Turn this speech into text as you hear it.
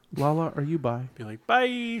Lala, are you bi? Be like,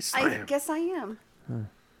 bye. Slam. I guess I am.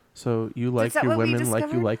 So you like that your what we women like you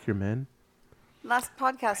discovered? like your men? Last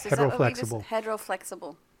podcast, is that what we just... Heteroflexible.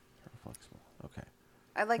 Heteroflexible. Flexible. Okay.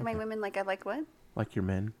 I like my women like I like what? Like your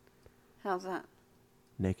men How's that?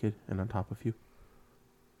 naked and on top of you?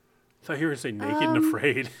 I thought you were saying naked and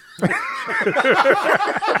afraid.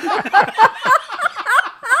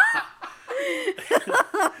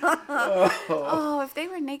 Oh, if they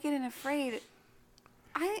were naked and afraid,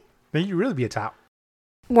 Then you really be a top.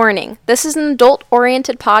 Warning, this is an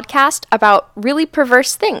adult-oriented podcast about really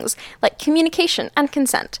perverse things like communication and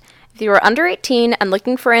consent. If you are under 18 and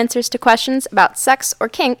looking for answers to questions about sex or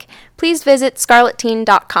kink, please visit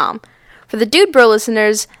scarletteen.com. For the Dude Bro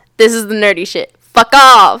listeners, this is the nerdy shit. Fuck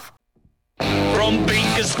off! From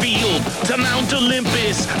Bakersfield to Mount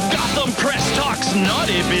Olympus, Gotham Press talks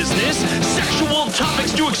naughty business. Sexual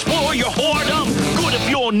topics to explore your whoredom. Good if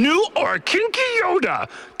you're new or a kinky Yoda.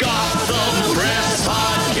 Gotham Press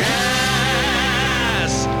Podcast.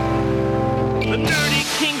 The dirty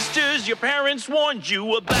kinksters your parents warned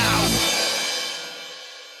you about.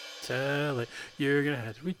 Tell it. You're going to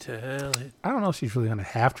have to retell it. I don't know if she's really going to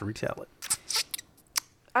have to retell it.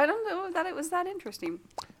 I don't know that it was that interesting.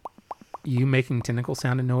 You making tentacle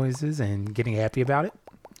sounding noises and getting happy about it?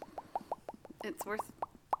 It's worth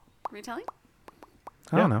retelling?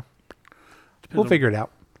 I don't know. We'll figure it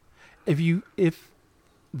out. If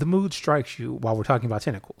the mood strikes you while we're talking about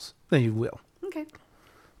tentacles, then you will. Okay.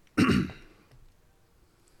 Are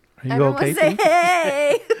you Everyone okay? say, Pete?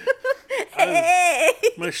 hey! Hey!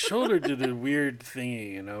 My shoulder did a weird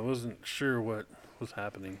thingy, and I wasn't sure what was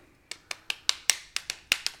happening.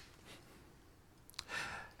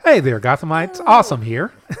 Hey there, Gothamites. Awesome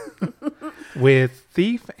here with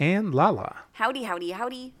Thief and Lala. Howdy, howdy,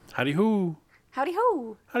 howdy. Howdy ho. Howdy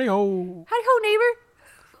ho. Howdy ho. Howdy ho,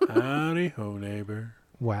 neighbor. Howdy ho, neighbor.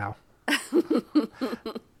 Wow.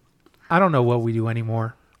 I don't know what we do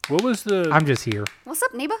anymore. What was the I'm just here. What's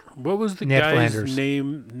up, neighbor? what was the Ned guy's Flanders.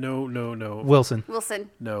 name? No. Wilson. Wilson.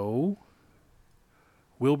 No.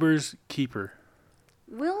 Wilbur's keeper.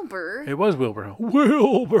 Wilbur. It was Wilbur.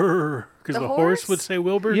 Wilbur. Because The the horse horse? would say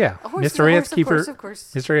Wilbur. Yeah. A horse is Mr. a Ed's horse, keeper. of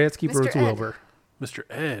course. Mr. Ed's keeper Mr. was Ed. Wilbur. Mr.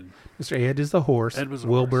 Ed. Mr. Ed is the horse. Ed was the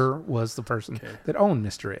Wilbur was the person Okay. that owned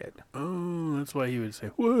Mr. Ed. Oh, that's why he would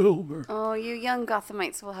say Wilbur. Oh, you young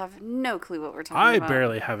Gothamites will have no clue what we're talking I about.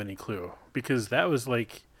 barely have any clue because that was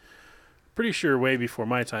like pretty sure way before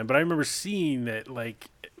my time. But I remember seeing that like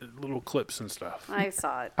little clips and stuff. I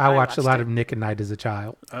saw it. I watched a lot it. of Nick at Night as a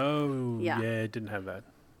child. Oh, Yeah. yeah, it didn't have that.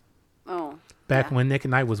 Oh. Back yeah. when Nick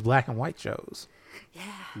at Night was black and white shows.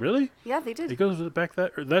 Really? Yeah, they did. It goes back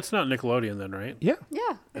that. Or that's not Nickelodeon then, right? Yeah.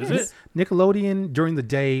 Yeah, it Is is. it? Nickelodeon during the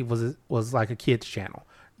day was like a kids channel.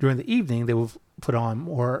 During the evening, they would put on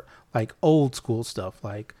more like old school stuff,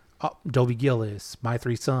 like Dobie Gillis, My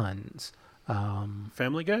Three Sons.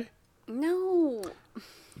 Family Guy? No.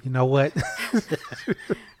 You know what?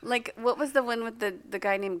 Like, what was the one with the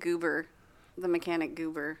guy named Goober? The mechanic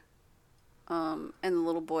Goober. And the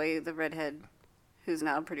little boy, the redhead, who's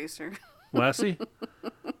now a producer. Lassie?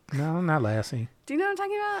 No, not Lassie. Do you know what I'm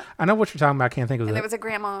talking about? I know what you're talking about. I can't think of And it. there was a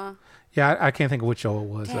grandma. Yeah, I can't think of which show it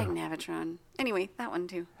was. Dang, Navatron. Anyway, that one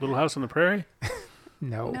too. Little House on the Prairie?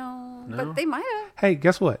 No. No, No? but they might have. Hey,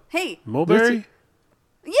 guess what? Hey, Mulberry?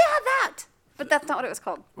 yeah, that. But that's not what it was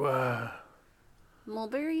called. Uh,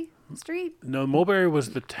 Mulberry Street? no, Mulberry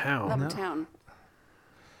was the town. Not the town.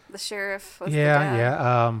 The sheriff was the Yeah, dad.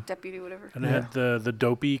 yeah. Deputy, whatever. And it had the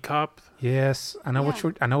dopey cop. Yes, I know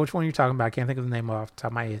Yeah. I know which one you're talking about. I can't think of the name off the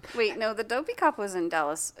top of my head. Wait, no, the dopey cop was in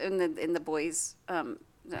Dallas in the boys. No,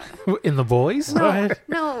 In the boys, What?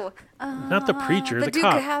 no, Not the preacher, the the Duke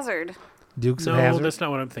cop. of Hazzard. Dukes of No, Hazzard. that's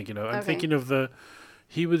not what I'm thinking of. I'm Okay. thinking of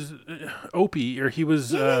he was Opie, or he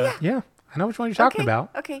was, Yeah, I know which one you're talking Okay,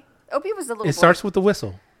 about. Okay, Opie was the little. It starts with the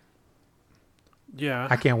whistle. yeah.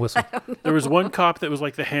 I can't whistle. There was one cop that was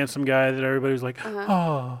like the handsome guy that everybody was like,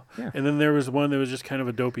 oh. Yeah. And then there was one that was just kind of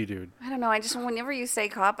a dopey dude. I don't know. I just whenever you say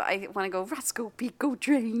cop, I want to go Roscoe Pico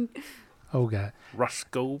Train. Oh God.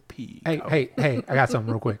 Roscoe P. Hey! I got something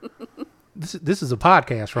real quick. This is a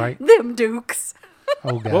podcast, right? Them Dukes.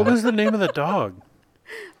 Oh God. What was the name of the dog?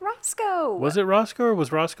 Roscoe. Was it Roscoe, or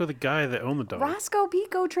was Roscoe the guy that owned the dog? Roscoe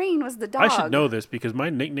Pico Train was the dog. I should know this because my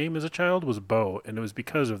nickname as a child was Bo, and it was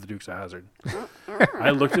because of the Dukes of Hazzard.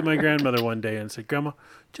 I looked at my grandmother one day and said, "Grandma,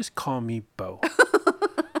 just call me Bo,"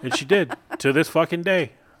 and she did to this fucking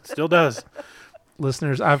day. Still does.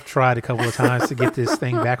 Listeners, I've tried a couple of times to get this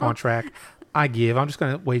thing back on track. I'm just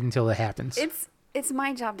gonna wait until it happens. It's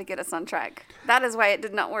my job to get us on track. That is why it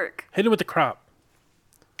did not work. Hit him with the crop.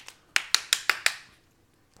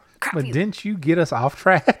 Crap But you. didn't you get us off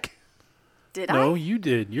track? Did No, I? you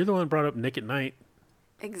did. You're the one who brought up Nick at Night.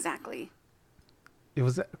 Exactly. It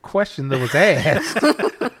was a question that was asked.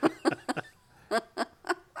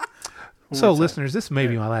 So, listeners, this may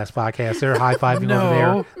be my last podcast. They're high-fiving No.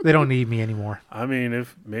 over there. They don't need me anymore. I mean,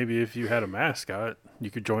 if you had a mascot, you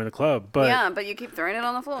could join the club. But Yeah, but you keep throwing it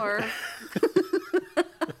on the floor.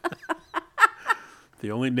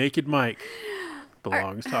 the only naked mic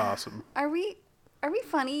belongs to Awesome. Are we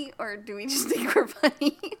funny, or do we just think we're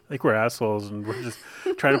funny? I think we're assholes and we're just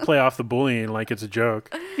trying to play off the bullying like it's a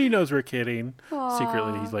joke. He knows we're kidding.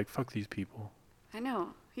 Secretly, he's like, fuck these people. I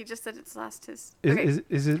know. He just said it's last his. Is, Okay.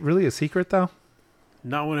 is it really a secret, though?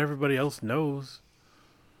 Not when everybody else knows.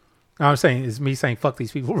 I'm saying, is me saying fuck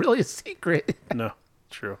these people really a secret? No,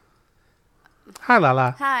 true. Hi,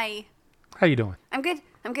 Lala. Hi. How you doing? I'm good.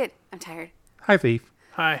 I'm tired. Hi, Thief.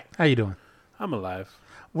 Hi, How you doing? I'm alive.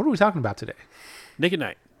 What are we talking about today? Naked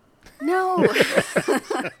Night. No.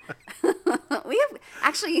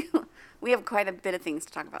 we have quite a bit of things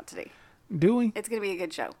to talk about today. Do we? It's going to be a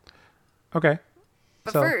good show. Okay.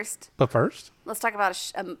 But So- first, But let's talk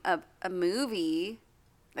about a movie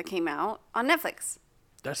that came out on Netflix.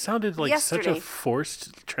 That sounded like such Yesterday. a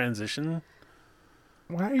forced transition.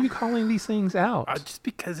 why are you calling these things out? Just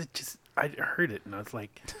because I heard it and I was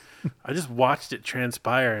like, I just watched it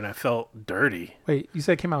transpire and I felt dirty. Wait, you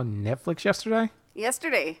said it came out on Netflix yesterday?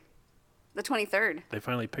 Yesterday, the 23rd. They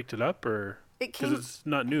finally picked it up, or It because came. it's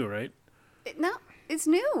not new, right? No, it's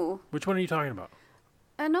new. Which one are you talking about?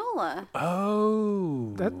 Enola.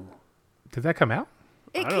 Oh, Did that come out?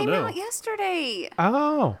 It I don't came know. out yesterday.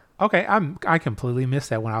 Oh, okay. I completely missed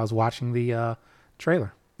that when I was watching the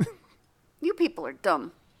trailer. You people are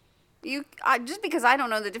dumb. Just because I don't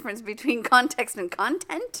know the difference between context and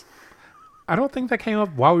content, I don't think that came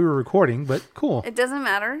up while we were recording, but cool. it doesn't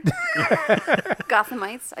matter.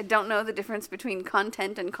 Gothamites, I don't know the difference between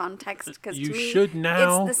content and context because You to me, should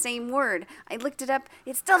now. it's the same word. I looked it up.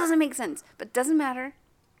 It still doesn't make sense, but doesn't matter.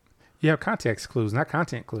 You have context clues, not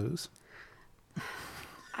content clues.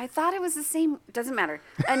 I thought it was the same. Doesn't matter.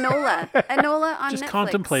 Enola on just Netflix.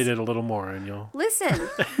 contemplate it a little more, and you'll. Listen,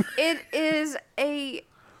 it is a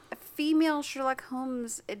female Sherlock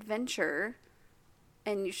Holmes adventure,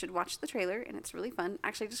 and you should watch the trailer, and it's really fun.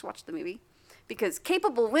 Actually, just watch the movie because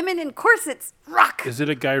capable women in corsets rock. Is it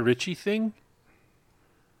a Guy Ritchie thing?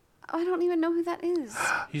 Oh, I don't even know who that is.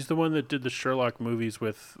 He's the one that did the Sherlock movies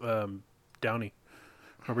with Downey,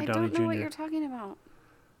 Robert I Downey don't know Jr. what you're talking about.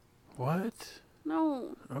 What?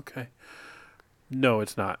 No. Okay. No,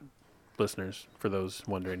 it's not. Listeners, for those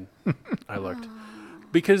wondering, I looked.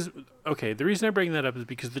 Because, okay, the reason I bring that up is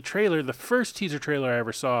because the first teaser trailer I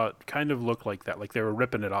ever saw kind of looked like that, like they were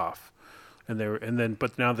ripping it off.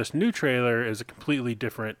 But now this new trailer is a completely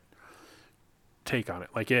different take on it.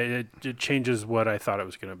 Like it changes what I thought it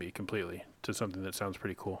was going to be completely to something that sounds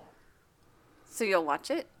pretty cool. So you'll watch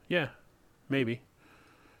it? Yeah, maybe.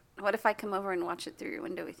 What if I come over and watch it through your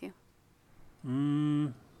window with you?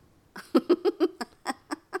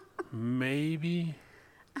 Maybe.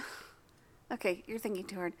 Okay, you're thinking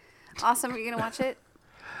too hard. Awesome. Are you gonna watch it?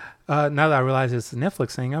 Now that I realize it's a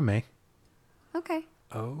Netflix thing, I may. Okay.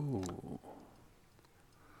 Oh.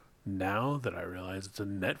 Now that I realize it's a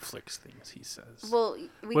Netflix thing, he says. Well,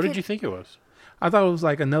 What did you think it was? I thought it was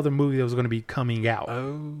like another movie that was going to be coming out.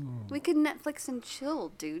 Oh. We could Netflix and chill,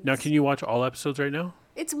 dude. Now, can you watch all episodes right now?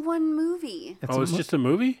 It's one movie. It's Oh, a it's mo- just a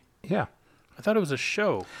movie? yeah. I thought it was a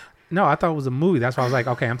show. No, I thought it was a movie. That's why I was like,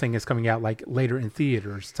 okay, I'm thinking it's coming out like later in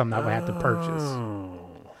theaters, something I would have to purchase. Oh.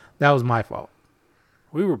 That was my fault.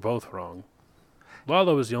 We were both wrong.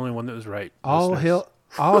 Lalo was the only one that was right. All listeners.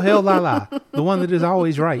 hell, la la, the one that is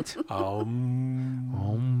always right.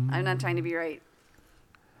 I'm not trying to be right.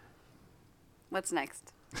 What's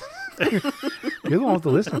next? You're the one with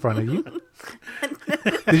the list in front of you.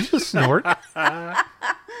 Did you just snort? I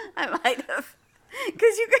might have.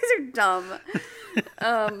 Because you guys are dumb.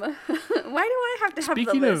 Why do I have to have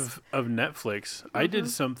Speaking the list? of Netflix, I did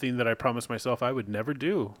something that I promised myself I would never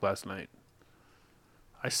do last night.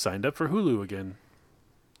 I signed up for Hulu again.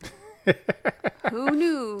 Who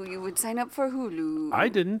knew you would sign up for Hulu? I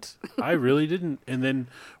didn't. I really didn't. And then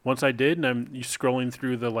once I did, and I'm scrolling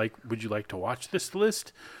through the would you like to watch this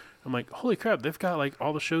list? I'm like, holy crap, they've got like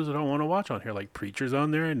all the shows that I want to watch on here. Like Preacher's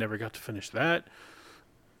on there. I never got to finish that.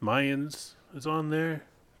 Mayans is on there.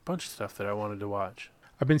 Bunch of stuff that I wanted to watch.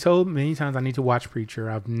 I've been told many times I need to watch Preacher.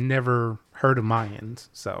 I've never heard of Mayans,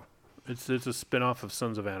 so It's a spin-off of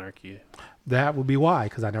Sons of Anarchy. that would be why,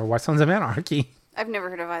 because I never watched Sons of Anarchy. I've never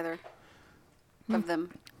heard of either of them.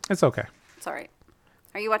 It's okay. It's all right.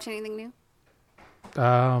 Are you watching anything new?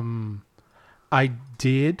 I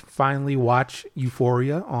did finally watch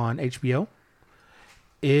Euphoria on HBO.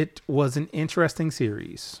 It was an interesting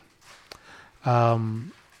series.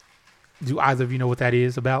 Do either of you know what that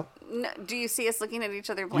is about? No, do you see us looking at each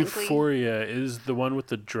other blankly? Euphoria is the one with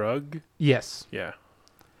the drug. Yes. Yeah.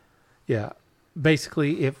 Yeah.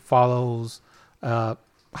 Basically, it follows a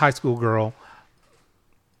high school girl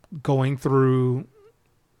going through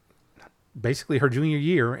basically her junior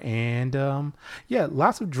year. And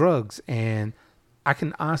lots of drugs. And I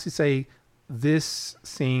can honestly say this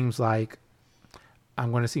seems like,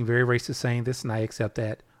 I'm going to seem very racist saying this, and I accept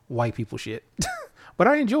that, white people shit. But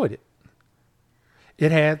I enjoyed it.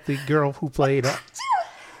 It had the girl who played...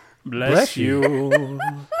 Bless you.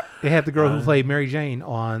 It had the girl who played Mary Jane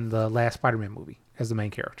on the last Spider-Man movie as the main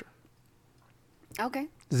character. Okay.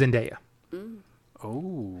 Zendaya.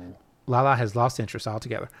 Oh. Lala has lost interest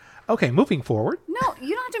altogether. Okay, moving forward. No,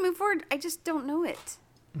 you don't have to move forward. I just don't know it.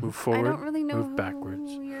 Move forward. I don't really know Move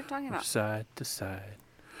backwards. who you're talking Move about. side to side.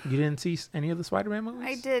 You didn't see any of the Spider-Man movies?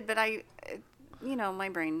 I did, but my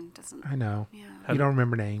brain doesn't. I know. Yeah. You don't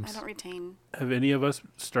remember names. I don't retain. Have any of us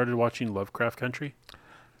started watching Lovecraft Country?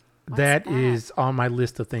 That that? is on my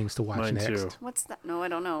list of things to watch Mine next. too. What's that? No, I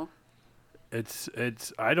don't know. It's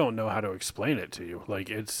I don't know how to explain it to you. Like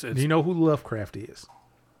it's Do you know who Lovecraft is?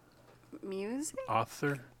 Music?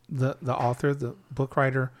 author. The author, the book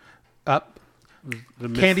writer, The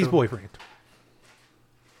myth Candy's of- boyfriend.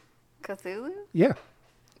 Cthulhu? Yeah.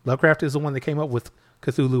 Lovecraft is the one that came up with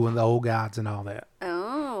Cthulhu and the old gods and all that.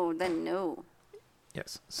 Oh, then no.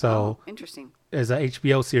 Yes. So Interesting. there's a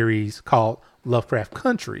HBO series called Lovecraft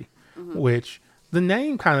Country, which the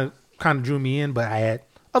name kind of drew me in, but I had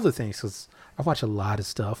other things because I watch a lot of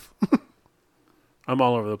stuff. I'm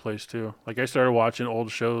all over the place too. Like I started watching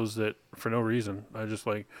old shows that for no reason. I just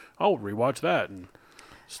like, I'll rewatch that and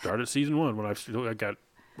start at season 1 when I got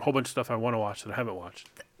a whole bunch of stuff I want to watch that I haven't watched.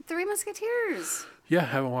 Three Musketeers. Yeah, I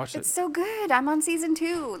haven't watched It's it. so good. I'm on season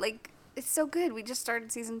 2. Like, it's so good. We just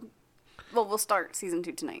started we'll start season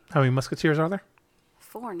 2 tonight. How many Musketeers are there?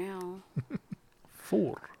 4 now.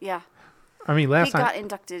 4. Yeah. I mean, He last got time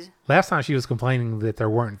inducted. she was complaining that there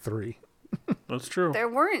weren't 3. That's true. There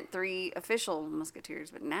weren't 3 official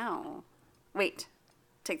Musketeers, but now. Wait.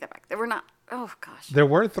 Take that back. There were not. Oh, gosh. There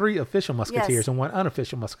were 3 official Musketeers Yes. and 1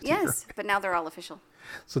 unofficial Musketeer. Yes, but now they're all official.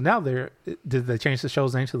 So now did they change the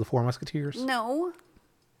show's name to the 4 Musketeers? No.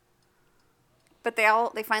 But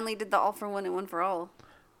they finally did the all for one and one for all.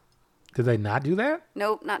 Did they not do that?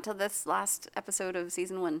 Nope, not till this last episode of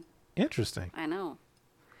season 1. Interesting. I know.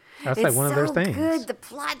 That's It's like one of those things. good. The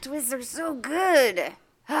plot twists are so good.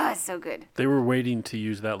 Ah, it's so good. They were waiting to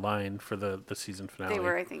use that line for the season finale. They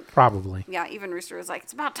were, I think. Probably. Yeah, even Rooster was like,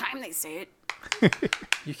 it's about time they say it.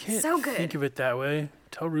 You can't So good. think of it that way.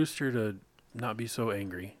 Tell Rooster to not be so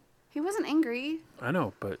angry. He wasn't angry. I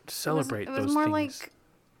know, but celebrate It was those more things. like,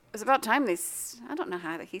 it was about time they, I don't know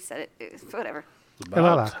how he said it. Whatever. It's Hey,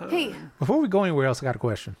 Lala. about time. Hey, Before we go anywhere else, I got a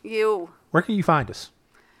question. you, Where can you find us?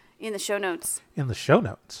 in the show notes. In the show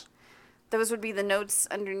notes. Those would be the notes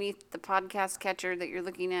underneath the podcast catcher that you're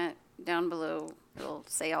looking at down below. It'll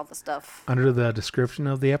say all the stuff. Under the description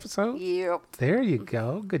of the episode? Yep. There you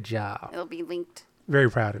go. Good job. It'll be linked. Very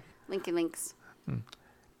proud of Linky links. you.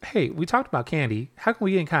 Hey, we talked about Candy. How can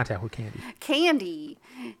we get in contact with Candy? Candy.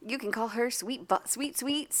 You can call her sweet box.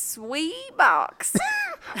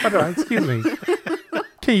 Hold on, excuse me.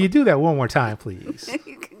 Can you do that one more time, please?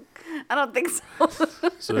 I don't think so.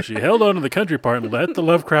 So she held on to the country part and let the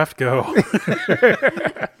Lovecraft go. You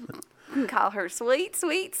can call her sweet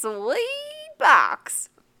box.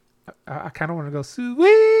 I kind of want to go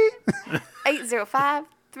sweet.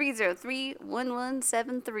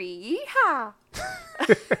 805-303-1173. Yeehaw.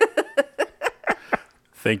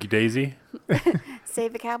 Thank you, Daisy.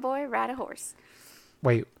 Save a cowboy, ride a horse.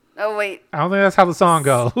 Wait, Oh, wait. I don't think that's how the song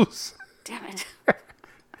goes. Damn it.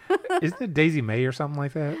 Isn't it Daisy May or something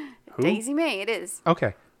like that? Who? Daisy May, it is.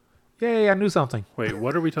 Okay. Yay, I knew something. Wait,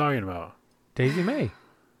 what are we talking about? Daisy May.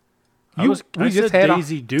 I said had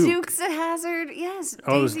Daisy Duke. Dukes of Hazzard, yes.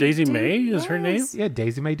 Oh, it was Daisy Duke, May is her name? yes. Yeah,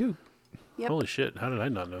 Daisy May Duke. Yep. Holy shit, how did I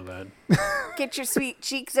not know that? Get your sweet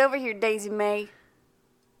cheeks over here, Daisy May.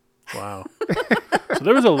 Wow. So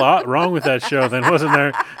there was a lot wrong with that show then, wasn't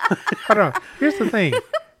there? Hold on. Here's the thing.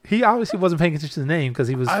 He obviously wasn't paying attention to the name because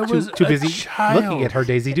he was, I was too a busy child. looking at her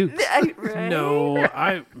Daisy Dukes. Right? No,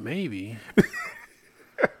 maybe.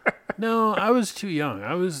 No, I was too young.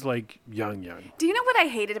 I was like young. Do you know what I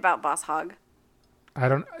hated about Boss Hogg?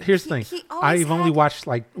 Here's the thing. he always I've only had- watched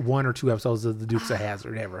like 1 or 2 episodes of the Dukes of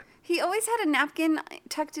Hazzard ever. He always had a napkin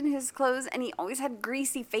tucked in his clothes, and he always had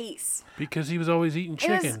greasy face. Because he was always eating It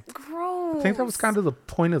was chicken. gross. gross. I think that was kind of the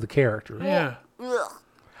point of the character. Yeah. Ugh.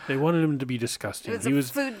 They wanted him to be disgusting. It was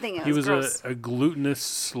a food thing. It He was gross. a glutinous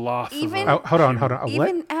sloth. Even- of Oh, hold on. A what?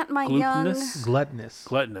 Even at my young, Glutinous? Gluttonous.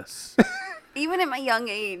 gluttonous. even at my young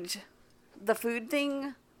age, the food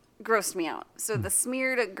thing grossed me out. So the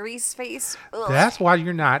smeared grease face. Ugh. That's why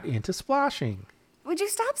you're not into splashing. Would you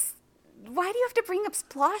stop? Why do you have to bring up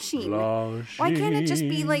splashing? Why can't it just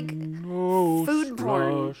be like Oh, food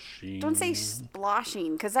porn? splashing. Don't say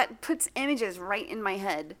splashing, because that puts images right in my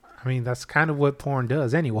head. I mean, that's kind of what porn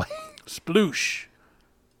does anyway. Sploosh.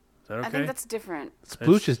 Is that okay? I think that's different.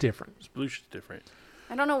 Sploosh is different. Sploosh is different.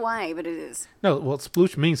 I don't know why, but it is. No, well,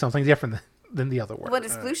 sploosh means something different than the other word. What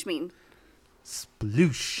does sploosh mean?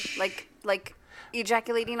 Sploosh. Like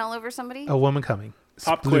ejaculating all over somebody? A woman coming.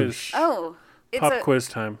 Pop Sploosh. quiz. Oh, it's Pop a quiz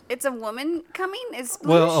time. it's a woman coming. Is sploosh?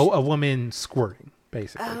 Well, a woman squirting,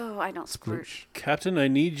 basically. Oh, I don't squirt. Sploosh. Captain, I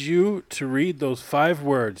need you to read those 5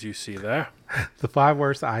 words you see there. The 5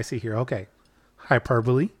 words that I see here. Okay.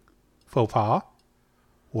 Hyperbole, faux pas,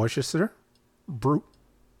 Worcester,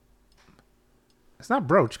 it's not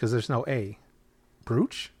brooch because there's no A.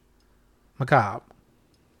 Brooch, macabre,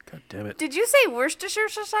 God damn it. Did you say Worcestershire?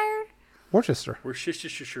 Worcester,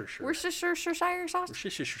 Worcestershire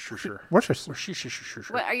sauce? Worcester.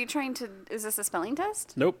 What are you trying to? Is this a spelling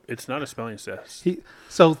test? Nope, it's not a spelling test.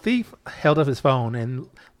 So Thief held up his phone and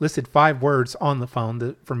listed 5 words on the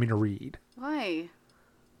phone for me to read. Why?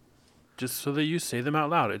 Just so that you say them out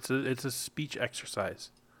loud. It's a speech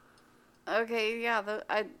exercise. Okay, yeah.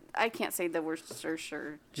 I can't say the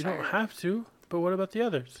Worcestershire. You don't have to, but what about the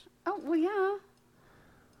others? Oh well, yeah.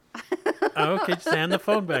 Oh, okay, just hand the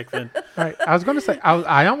phone back then. All right. I was going to say,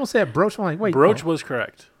 I almost said brooch. I'm like, wait. Brooch no. was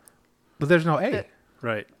correct. But there's no A.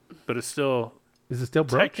 Right. But it's still Is it still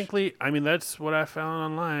brooch? technically, I mean, that's what I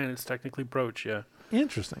found online. It's technically brooch, yeah.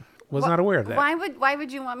 Interesting. Was not aware of that. Why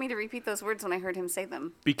would you want me to repeat those words when I heard him say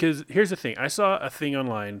them? Because here's the thing. I saw a thing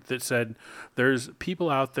online that said there's people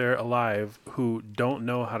out there alive who don't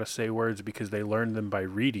know how to say words because they learned them by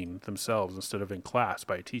reading themselves instead of in class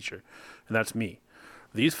by a teacher. And that's me.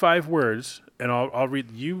 These 5 words, and I'll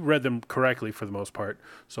read, you read them correctly for the most part.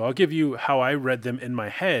 So I'll give you how I read them in my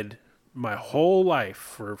head my whole life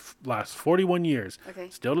for last 41 years. Okay.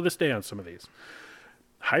 Still to this day on some of these.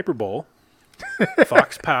 Hyperbole,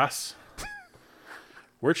 Fox Pass,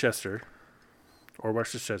 Worcester, or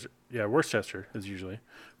Worcestershire. Yeah, Worcester is usually.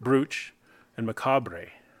 Brooch, and Macabre.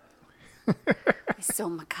 It's so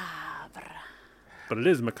macabre. But it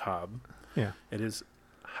is macabre. Yeah. It is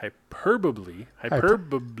hyperbole,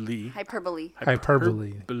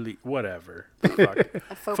 whatever. Fuck.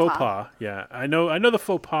 A faux pas. Yeah, I know the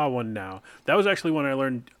faux pas one now. That was actually one I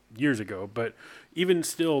learned years ago. But even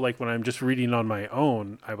still, like when I'm just reading on my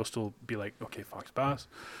own, I will still be like, okay, Fox Pass,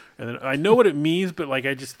 and then I know what it means, but like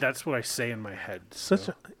that's what I say in my head. So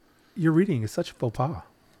Your reading is such a faux pas.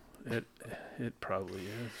 it probably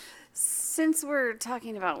is. Since we're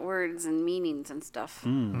talking about words and meanings and stuff,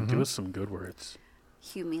 Give us some good words.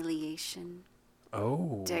 humiliation,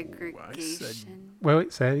 Oh, degradation,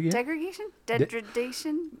 Wait, say it again. degradation,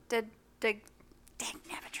 degradation,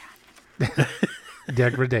 Nevertron.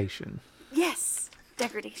 Degradation. Yes,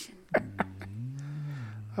 degradation.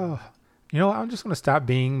 You know, I'm just going to stop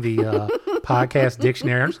being the podcast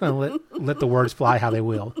dictionary. I'm just going to let the words fly how they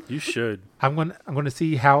will. You should. I'm going to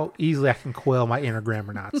see how easily I can quell my inner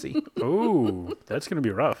grammar Nazi. Oh, that's gonna be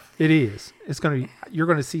rough. It is. It's going to be. You're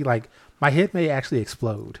going to see like my head may actually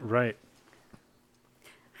explode. Right.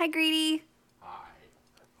 Hi, Greedy.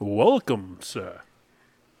 Welcome, sir.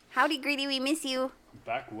 Howdy, Greedy. We miss you.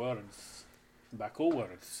 Backwards.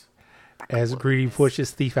 As Greedy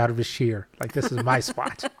pushes Thief out of his chair, like this is my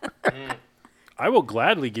spot. I will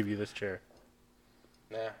gladly give you this chair.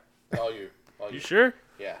 Nah, all you. You sure?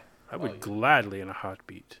 Yeah. I would gladly in a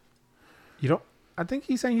heartbeat. You don't. I think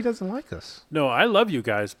he's saying he doesn't like us. No, I love you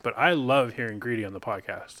guys, but I love hearing Greedy on the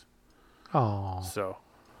podcast. Oh, So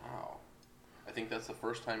Wow. I think that's the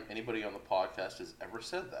first time anybody on the podcast has ever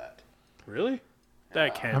said that. really,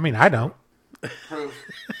 that can't. I mean, I don't. Proof.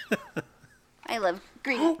 I love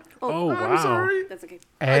Greedy. oh wow. That's okay.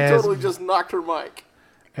 As just knocked her mic.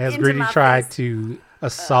 as Into Greedy my tried face. to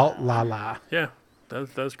assault Lala. Yeah,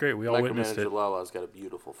 that's great. We all witnessed it. Lala's got a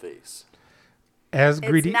beautiful face. As It's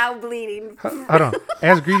Greedy, now bleeding. hold on.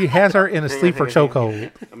 As Greedy has her in a sleeper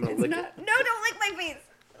chokehold. I'm gonna lick it. No, don't lick my face.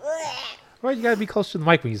 Well, you gotta be close to the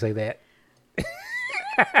mic when you say that.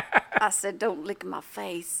 I said, don't lick my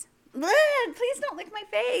face. Please don't lick my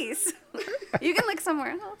face. You can lick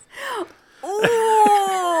somewhere else.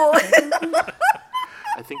 Ooh.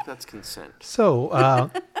 I I think that's consent. So,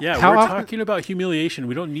 Yeah, How we're often- talking about humiliation.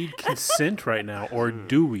 We don't need consent right now, or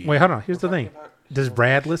do we? wait, hold on. Here's the thing. Does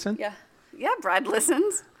Brad listen? Yeah. Yeah, Brad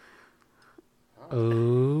listens.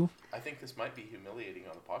 Oh, I think this might be humiliating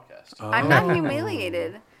on the podcast. I'm not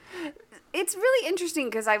humiliated. It's really interesting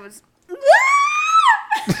because I was.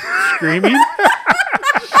 Screaming?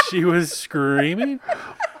 She was screaming?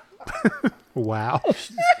 wow.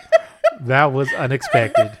 That was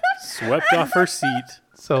unexpected. Swept off her seat.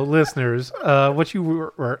 So, listeners, what you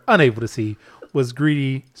were unable to see was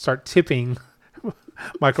Greedy start tipping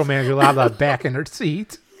Micromanager Lala back in her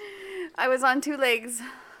seat. I was on two legs,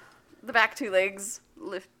 the back two legs.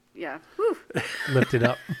 Lift. Yeah. Whew. Lifted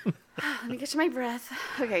up. Let me catch my breath.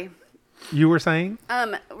 Okay. You were saying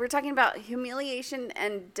We're talking about humiliation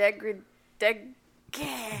and degradation.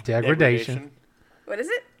 What is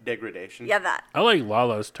it? Degradation. Yeah, that. I like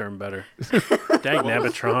Lala's term better. Dag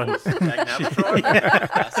Nabatron. Dagnabatron?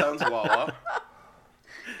 That sounds Lala.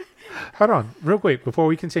 Hold on, real quick before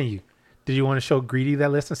we continue. Did you want to show Greedy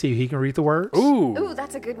that list and see if he can read the words? Ooh. Ooh,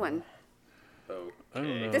 that's a good one.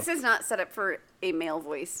 Okay. This is not set up for a male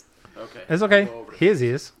voice. Okay. It's okay. Go over to His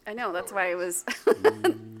is. I know, that's why I was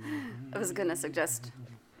I was gonna suggest.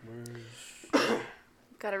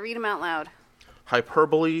 Gotta read them out loud.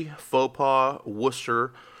 Hyperbole, faux pas,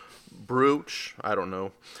 Worcester, brooch, I don't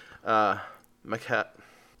know. Macabre?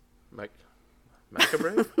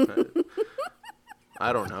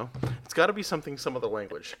 I don't know. It's got to be some other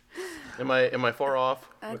language. Am I far off?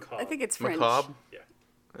 I think it's French. Macabre?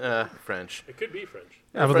 French. It could be French.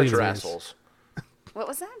 I The believe French are it is. assholes. What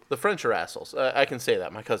was that? The French are assholes. I can say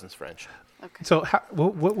that. My cousin's French. Okay. So,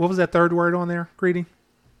 what was that third word on there, Greedy?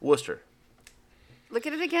 Worcester. Look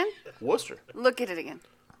at it again. Worcester. Look at it again.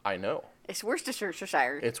 I know. It's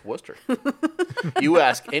Worcestershire. It's Worcester. You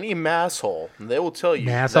ask any masshole, and they will tell you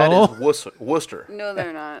Masshole? that is Worcester. No,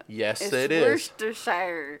 they're not. Yes, it's it is.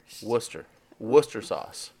 Worcestershire. Worcester. Worcester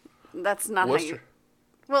sauce. That's not how Worcester. you.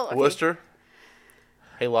 Well, okay. Worcester.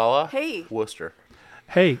 Hey, Lala. Hey. Worcester.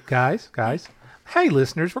 Hey, guys. Hey,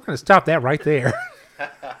 listeners, we're going to stop that right there.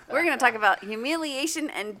 We're gonna talk about humiliation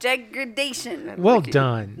and degradation. Well Licking.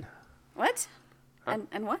 done. What?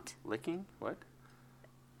 And what? Licking? What?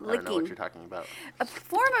 I don't know what Licking. you're talking about. A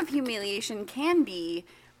form of humiliation can be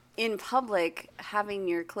in public having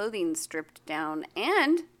your clothing stripped down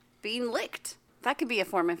and being licked. That could be a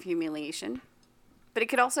form of humiliation. But it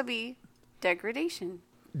could also be degradation.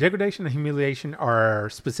 Degradation and humiliation are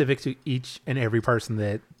specific to each and every person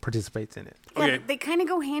that participates in it. Yeah, Okay. they kind of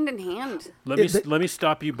go hand in hand. Let me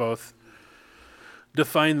stop you both.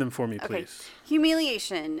 Define them for me, Okay. please.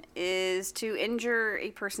 Humiliation is to injure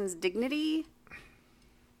a person's dignity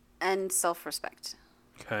and self-respect.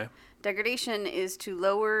 Okay. Degradation is to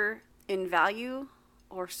lower in value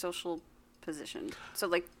or social position. So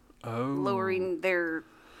like lowering their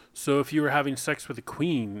So if you were having sex with a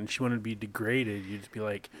queen and she wanted to be degraded, you'd just be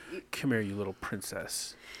like, "Come here, you little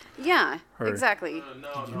princess." yeah, Or- exactly.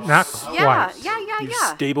 Not quite. Yeah.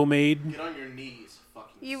 Stablemade. Get on your knees.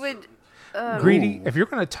 Fucking You would Greedy, if you're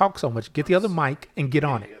going to talk so much, get the other mic and get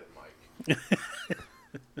on it.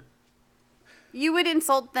 you would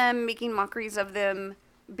insult them, making mockeries of them,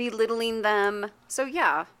 belittling them. So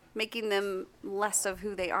yeah, making them less of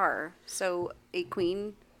who they are. So a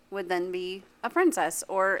queen would then be a princess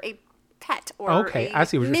or a pet or Okay, a I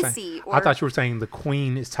see what you're missy saying. or I thought you were saying the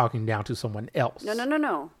queen is talking down to someone else. No. No. No.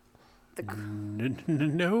 No.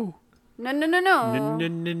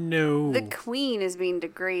 The queen is being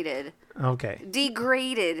degraded. Okay.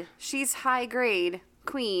 Degraded. She's high grade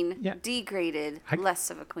queen. Yeah. Degraded.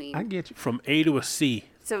 Less of a queen. I get you. From A to a C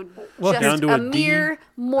So Well, just down to a a D. mere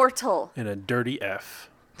mortal, and a dirty F.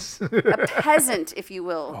 a peasant, if you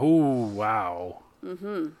will. Oh, wow.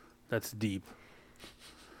 Mm-hmm. That's deep.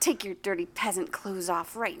 Take your dirty peasant clothes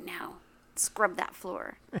off right now. Scrub that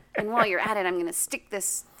floor. And while you're at it, I'm going to stick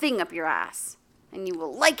this thing up your ass. And you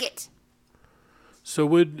will like it. So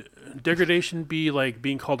would degradation be like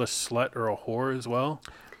being called a slut or a whore as well?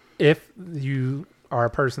 If you are a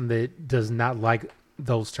person that does not like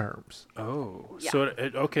those terms. Oh, Yeah. so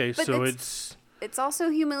okay, But so it's also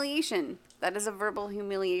humiliation. That is a verbal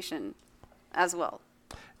humiliation as well.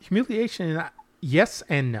 Humiliation, yes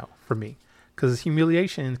and no for me. Because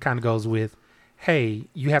humiliation kind of goes with, hey,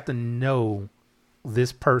 you have to know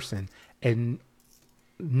this person and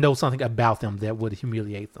know something about them that would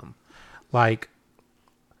humiliate them. Like,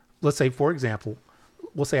 let's say, for example,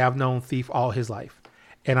 we'll say I've known Thief all his life.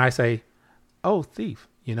 And I say, oh, Thief,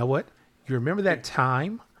 you know what? You remember that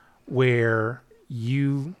time where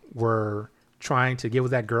you were trying to get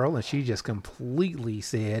with that girl, and she just completely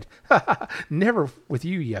said, "Never with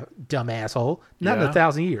you, you dumb asshole. Not in Yeah.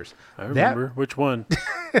 1,000 years." I remember. Which one?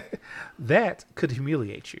 That could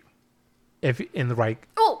humiliate you if in the right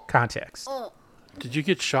Oh. context. Did you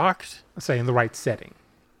get shocked? Say in the right setting.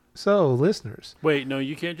 So, listeners, Wait, no,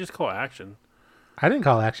 you can't just call action. I didn't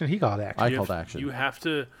call action. He called action. I You called have- action. You have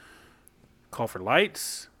to call for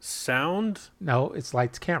lights, sound. No, it's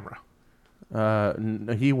lights, camera.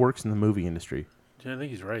 He works in the movie industry. Yeah, I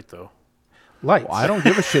think he's right though. Lights. Well, I don't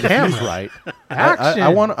give a shit if he's Camera. right. Action. I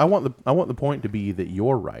want the point to be that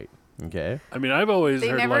you're right. Okay. I mean, I've always They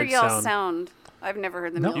heard never lights, yell sound. I've never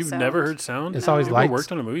heard them No. yell You've sound. never heard sound? It's always you lights. Ever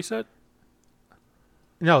worked on a movie set?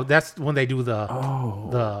 No, that's when they do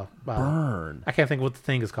the Burn. I can't think what the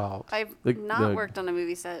thing is called. I've The- not the- worked on a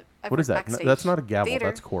movie set. I've What is worked that? backstage. That's not a gavel. Theater.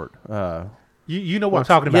 That's court. You know what I'm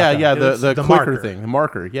talking about. Yeah, though. yeah. It's The clicker marker. thing. The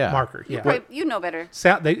marker. Yeah. Marker. Yeah. You know better.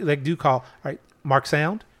 Sound. They do call. All right. Mark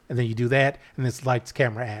sound, and then you do that, and it's lights,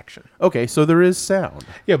 camera, action. Okay, so there is sound.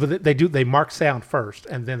 Yeah, but they mark sound first,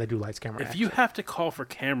 and then they do lights, camera, If action. you have to call for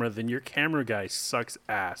camera, then your camera guy sucks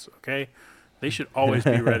ass, okay? They should always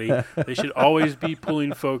be ready. They should always be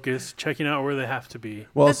pulling focus, checking out where they have to be.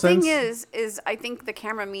 Well, The since thing is I think the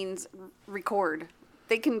camera means record.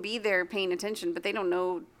 They can be there paying attention, but they don't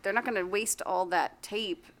know. They're not going to waste all that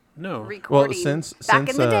tape No. recording. since- back in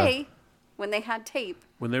the since, day when they had tape,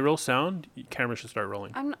 When they roll sound, camera should start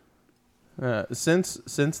rolling. I'm not,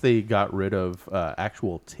 since they got rid of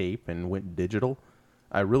actual tape and went digital,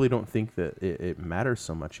 I really don't think that it matters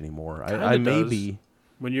so much anymore. I Kinda may does. be.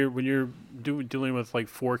 When you're dealing with like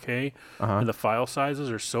 4K and the file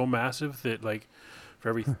sizes are so massive that like for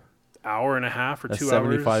every hour and a half or A 2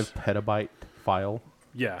 75 hours, petabyte file.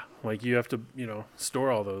 yeah, like you have to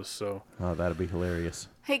store all those. So Oh, that'd be hilarious.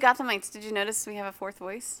 Hey Gothamites, did you notice we have a fourth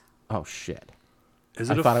voice? Oh shit! is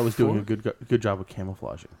I it thought I was doing a four? good job of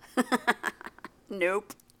camouflaging.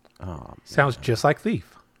 Nope. Sounds just like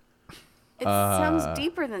Thief. It sounds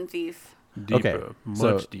deeper than Thief. Deeper, Okay, much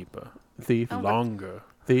so- deeper, Thief, longer.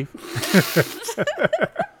 thief.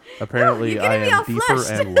 Apparently, You're I getting me am all deeper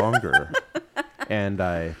flushed. and longer, and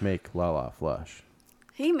I make Lala flush.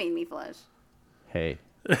 He made me flush. Hey,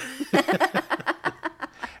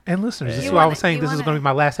 And listeners, this You is what I wanna- was saying. you This is wanna- going to be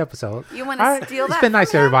my last episode. You want to All right, steal it's that? been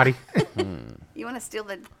nice, from him? everybody. You want to steal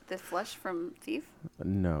the flush from Thief?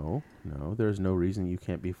 no, there's no reason you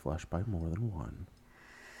can't be flushed by more than one.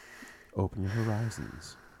 Open your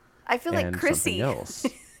horizons. I feel like And Chrissy. something else.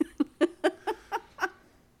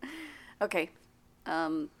 Okay.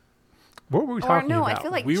 What were we Or talking no, about? I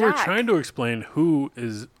feel like We were Jack. trying to explain who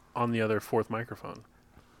is on the other fourth microphone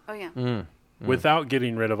Oh yeah. Mm. without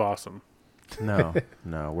getting rid of Awesome. No,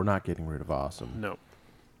 we're not getting rid of Awesome. No.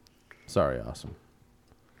 Sorry, Awesome.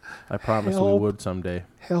 I promise we Help. would someday.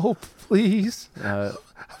 Help, please. Uh,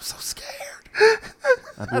 I'm so scared.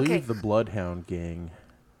 I believe Okay. the Bloodhound Gang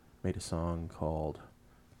made a song called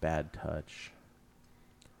 "Bad Touch."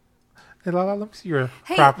 Hey, Lala, let me see your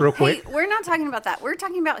Hey, crop real quick. Hey, we're not talking about that. We're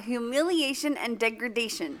talking about humiliation and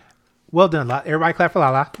degradation. Well done, Lala. Everybody clap for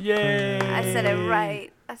Lala. Yay! I said it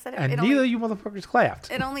right. I said it. And it neither only, of you motherfuckers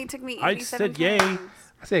clapped. it only took me I 87 said yay. times.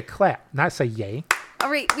 I said clap, not say yay. All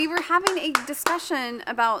right, we were having a discussion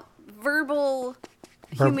about verbal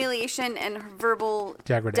humiliation and verbal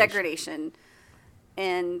Degradation. degradation.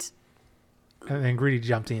 And And then Greedy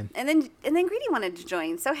jumped in. then Greedy wanted to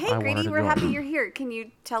join. So hey I wanted Greedy, to we're join. happy you're here. Can you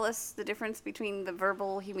tell us the difference between the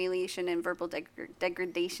verbal humiliation and verbal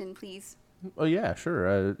degradation, please? Oh yeah,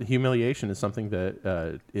 sure. Humiliation is something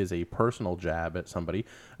that is a personal jab at somebody.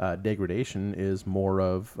 Degradation is more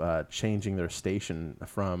of changing their station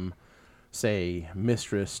from, say,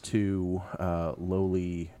 mistress to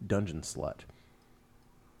lowly dungeon slut.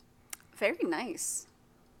 Very nice.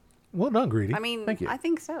 Well done, Greedy. I mean, Thank you. I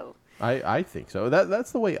think so. I think so.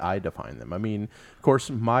 That's the way I define them. I mean, of course,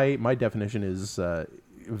 my definition is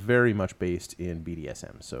very much based in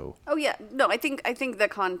BDSM. So Oh yeah, no, I think the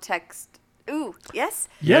context. Ooh, yes.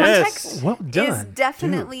 Yes. Context Well is done.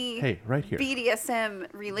 definitely Dude, hey, right here. BDSM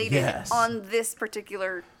related Yes. on this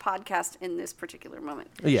particular podcast in this particular moment.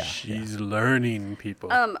 yeah, She's learning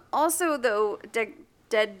people. Also though,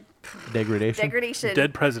 degradation. degradation,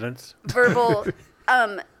 Dead presidents. verbal.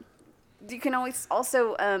 You can always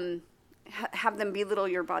also have them belittle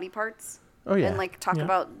your body parts. Oh, yeah. And like talk Yeah.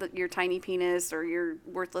 about your tiny penis or your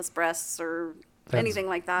worthless breasts or anything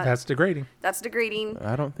like that. That's degrading. That's degrading.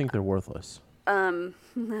 I don't think they're worthless. But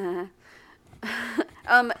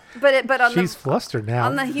on She's the flustered now.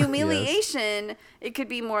 on the humiliation, it could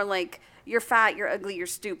be more like you're fat, you're ugly, you're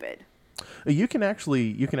stupid. You can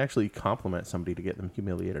actually compliment somebody to get them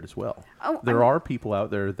humiliated as well. Oh, There are people out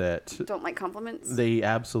there that Don't like compliments. they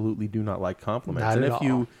absolutely do not like compliments. Not And at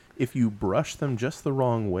all. if you brush them just the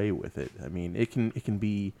wrong way with it, I mean, it can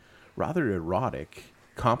be rather erotic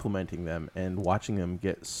complimenting them and watching them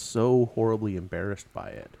get so horribly embarrassed by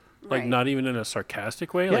it. Like Right. not even in a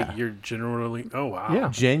sarcastic way. Yeah. Like you're generally, oh wow. Yeah.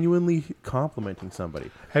 Genuinely complimenting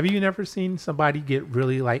somebody. Have you never seen somebody get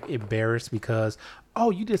really like embarrassed because,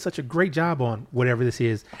 oh, you did such a great job on whatever this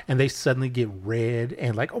is, and they suddenly get red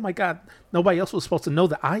and like, oh my God, nobody else was supposed to know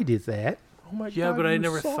that I did that. Oh my Yeah, God, but I you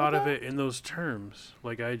never saw thought of that? it in those terms.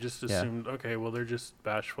 Like I just Yeah. assumed, okay, well they're just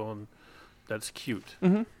bashful and that's cute,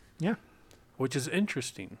 Yeah. which is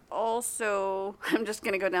interesting. Also, I'm just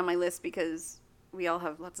going to go down my list because we all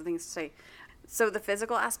have lots of things to say. So the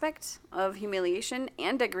physical aspect of humiliation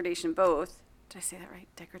and degradation both. Did I say that right?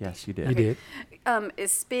 Degradation. Yes, you did. You did.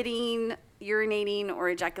 Is spitting, urinating, or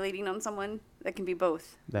ejaculating on someone. That can be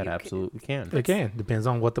both. That You absolutely can. It can. Depends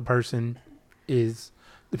on what the person is.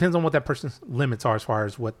 Depends on what that person's limits are as far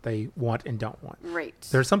as what they want and don't want. Right.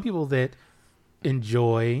 There are some people that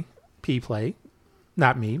enjoy pee play.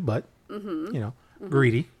 Not me, but,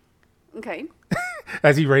 greedy. Okay.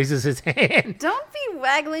 As he raises his hand. Don't be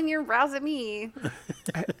waggling your brows at me.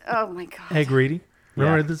 Oh my god. Hey, greedy.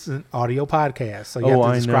 Remember, Yeah. this is an audio podcast, so you have to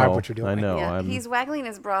I describe know. what you're doing. I know. Yeah, I'm, he's waggling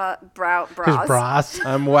his brows. His bras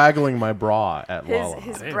I'm waggling my bra at His, Lala.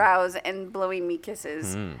 his Damn. brows and blowing me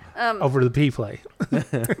kisses. over the pee play.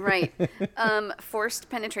 Right. Forced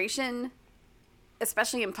penetration,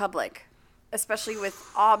 especially in public, especially with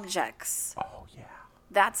objects. Oh yeah.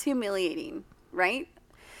 That's humiliating, right?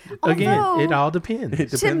 Again, Although, it all depends. It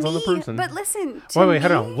to depends on the me- person. But listen, to Wait,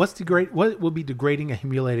 hold me, on. What would be degrading and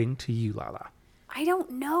humiliating to you, Lala? I don't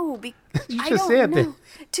know. You I just don't said know.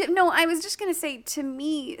 that. No, I was just gonna say, to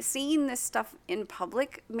me, seeing this stuff in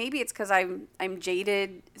public, maybe it's because I'm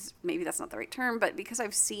jaded. Maybe that's not the right term, but because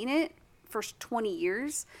I've seen it for 20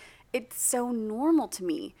 years, it's so normal to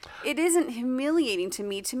me. It isn't humiliating to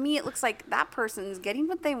me. To me, it looks like that person's getting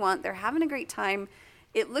what they want. They're having a great time.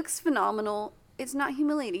 It looks phenomenal. It's not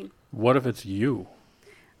humiliating. What if it's you?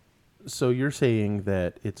 So you're saying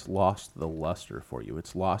that it's lost the luster for you.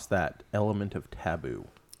 It's lost that element of taboo.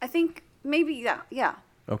 I think maybe yeah.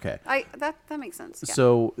 Okay. That makes sense. Yeah.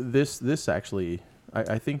 So this actually,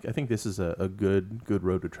 I think this is a good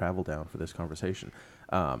road to travel down for this conversation.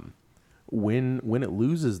 When it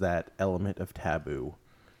loses that element of taboo,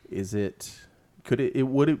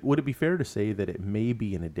 would it be fair to say that it may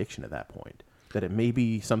be an addiction at that point? That it may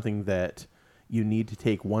be something that you need to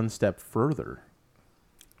take one step further.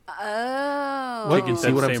 Oh. Like You it's see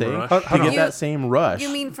that what I'm same saying? rush? To Hold on. get that same rush. You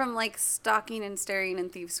mean from like stalking and staring in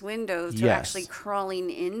thieves' windows to Yes. actually crawling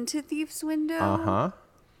into thieves' window? Uh-huh.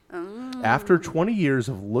 Oh. After 20 years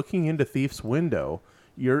of looking into Thief's window,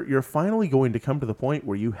 you're finally going to come to the point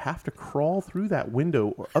where you have to crawl through that window,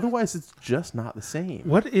 or otherwise it's just not the same.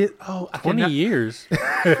 What is? Oh, I 20 cannot- years.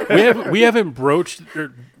 we haven't breached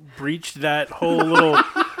that whole little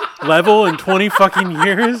level in 20 fucking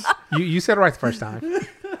years. You said it right the first time.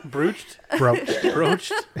 Broached? Broached.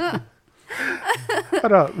 Broached?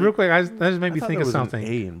 Hold on, real quick. That just made me I thought think there of was an something.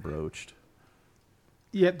 A in broached.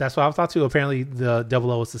 Yeah, that's what I thought too. Apparently, the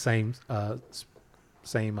double O is the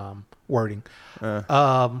same wording. What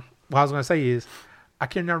I was going to say is, I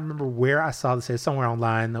cannot remember where I saw this. It's somewhere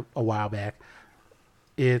online a while back.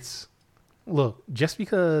 It's, look, just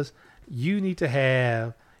because you need to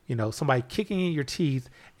have, somebody kicking in your teeth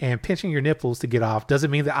and pinching your nipples to get off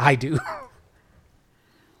doesn't mean that I do.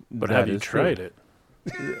 But That have you is true. tried it?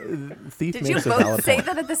 Thief Did you makes a valid both say point.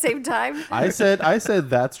 that at the same time? I said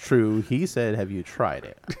that's true. He said, "Have you tried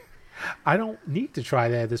it?" I don't need to try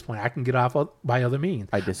that at this point. I can get off by other means.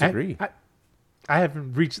 I disagree. I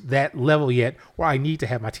haven't reached that level yet where I need to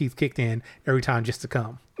have my teeth kicked in every time just to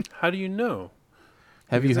come. How do you know?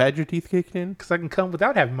 Have you had your teeth kicked in? Because I can come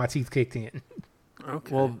without having my teeth kicked in.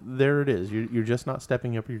 Okay. Well, there it is. You're just not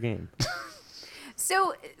stepping up your game.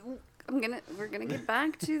 So we're gonna get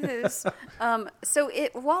back to this. While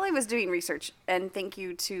I was doing research, and thank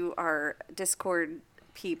you to our Discord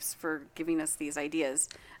peeps for giving us these ideas,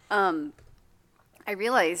 I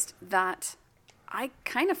realized that I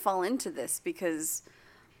kind of fall into this because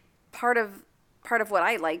part of what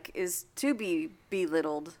I like is to be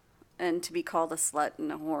belittled and to be called a slut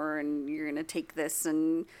and a whore, and you're gonna take this,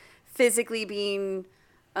 and physically being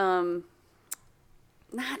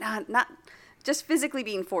not just physically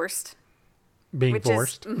being forced. Being Which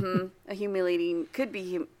forced. is a humiliating, could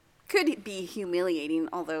be humiliating,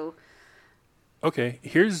 although Okay,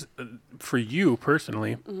 here's for you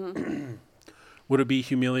personally. Would it be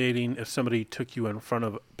humiliating if somebody took you in front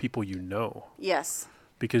of people you know? Yes,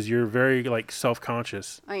 Because you're very like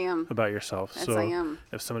self-conscious I am. about yourself. Yes, so I am.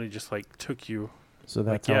 if somebody just like took you, So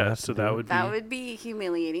like, that's how I yeah, have to so do that it? would be. That would be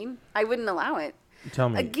humiliating. I wouldn't allow it. Tell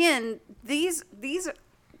me. Again, these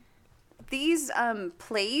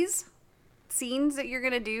plays, scenes that you're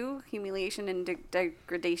gonna do, humiliation and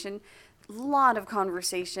degradation, lot of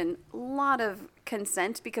conversation, lot of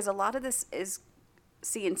consent, because a lot of this is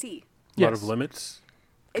CNC. a lot of Yes. limits.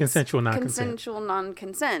 Consensual non-consent. Consensual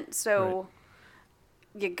non-consent. So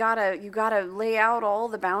you gotta lay out all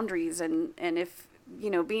the boundaries, and if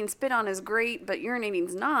being spit on is great, but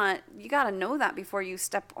urinating's not. You gotta know that before you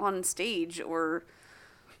step on stage, or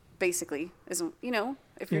basically if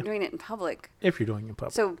you're Yeah. doing it in public. If you're doing it in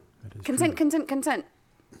public. So consent.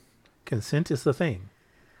 Consent is the thing.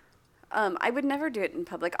 I would never do it in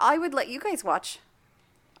public. I would let you guys watch.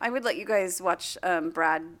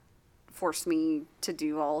 Brad force me to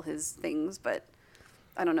do all his things, but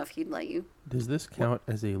I don't know if he'd let you. Does this count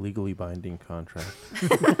as a legally binding contract?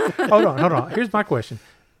 Hold on. Here's my question.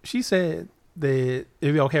 She said that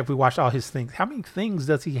it'd be okay if we watched all his things. How many things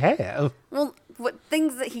does he have? Well, what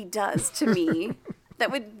things that he does to me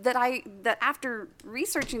that after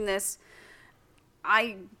researching this,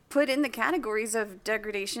 I put in the categories of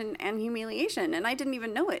degradation and humiliation, and I didn't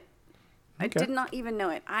even know it. I Okay. did not even know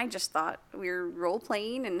it. I just thought we were role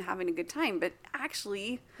playing and having a good time, but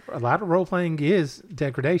actually, A lot of role playing is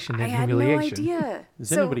degradation and I had no humiliation. idea. Is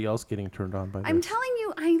So, anybody else getting turned on by this? I'm telling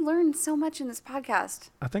you, I learned so much in this podcast.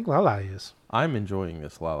 I think Lala is. I'm enjoying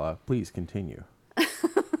this, Lala. Please continue.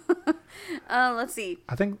 Let's see.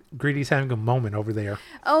 I think Greedy's having a moment over there.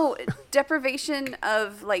 Oh, deprivation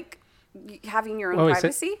of having your own Oh, wait,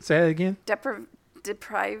 privacy. say that again. Deprivation.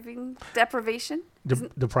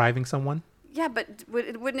 Depriving someone. Yeah, but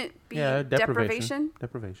wouldn't it be Yeah, deprivation?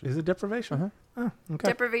 Deprivation. Is it deprivation? Oh, okay.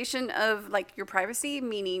 Deprivation of your privacy,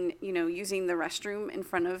 meaning using the restroom in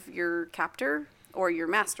front of your captor or your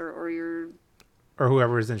master or your Or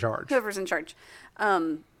whoever is in charge. whoever's in charge.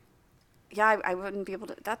 Yeah, I wouldn't be able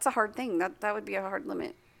to. That's a hard thing. That would be a hard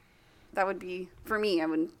limit. That would be for me. I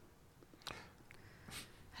wouldn't. I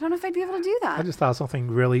don't know if I'd be able to do that. I just thought something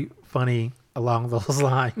really funny along those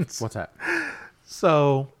lines. What's that?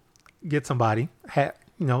 So, get somebody,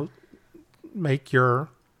 make your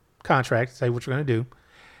contract, say what you're going to do,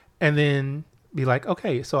 and then be like,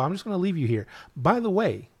 okay, so I'm just going to leave you here. By the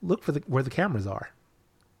way, look for where the cameras are.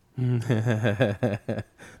 That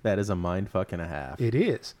is a mind fuck and a half. It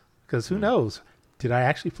is, because who knows? Did I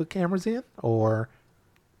actually put cameras in, or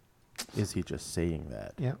Is he just saying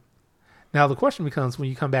that? yeah? Now the question becomes, when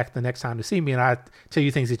you come back the next time to see me, and I tell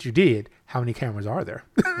you things that you did, how many cameras are there?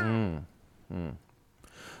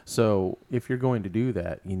 So if you're going to do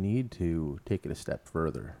that, you need to take it a step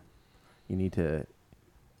further. You need to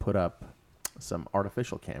put up some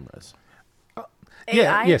artificial cameras.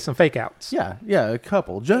 AI? Yeah, some fake outs. Yeah, a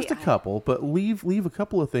couple, just a AI. couple, but leave a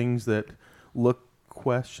couple of things that look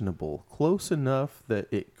questionable, close enough that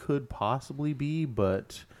it could possibly be,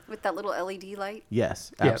 but With that little LED light.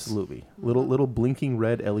 yes, Yes. absolutely, little blinking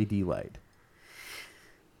red LED light.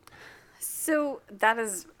 So that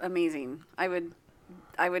is amazing. I would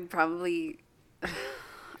probably.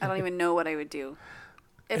 I don't even know what I would do.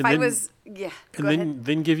 If And I then- was, yeah. And Go ahead.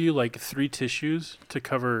 then give you like 3 tissues to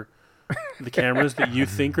cover the cameras that you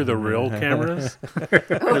think are the real cameras.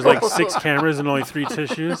 There's like 6 cameras and only 3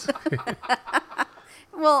 tissues.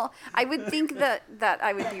 Well, I would think that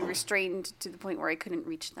I would be restrained to the point where I couldn't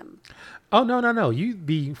reach them. Oh, no. You'd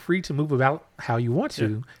be free to move about how you want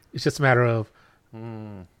to. It's just a matter of,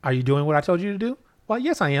 are you doing what I told you to do? Well,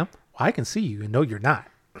 yes, I am. Well, I can see you, and no, you're not.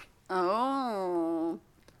 Oh.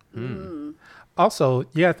 Also,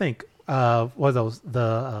 I think, what are those?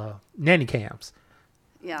 The nanny cams.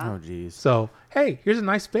 Yeah. Oh, geez. So, hey, here's a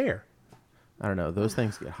nice bear. I don't know. Those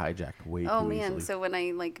things get hijacked way Oh too man. easily. So when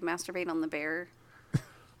I masturbate on the bear.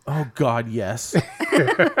 Oh, God, yes.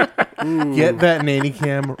 Get that nanny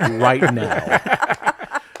cam right now.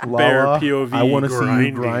 Bear Lala, POV I want to see you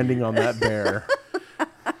grinding. grinding on that bear.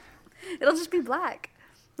 It'll just be black.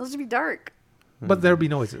 It'll just be dark. But there'll be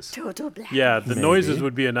noises. Total black. Yeah, the Maybe. noises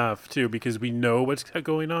would be enough too because we know what's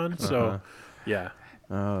going on. So, yeah.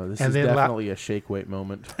 Oh, this And is then definitely a shake weight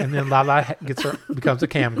moment. And then Lala becomes a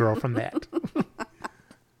cam girl from that.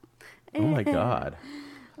 Oh, my God.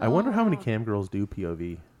 I wonder how many cam girls do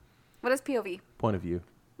POV, What is POV? point of view.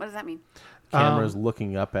 What does that mean? Cameras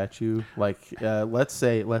looking up at you. Like, let's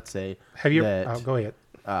say Have you? that Go ahead.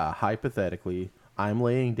 hypothetically, I'm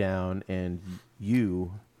laying down and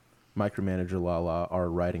you Micromanager Lala are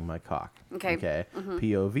riding my cock. Okay.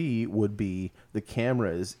 POV would be the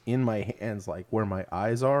camera is in my hands, like where my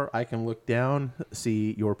eyes are. I can look down,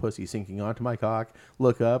 see your pussy sinking onto my cock,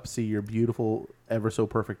 look up, see your beautiful, ever so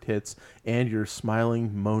perfect tits, and your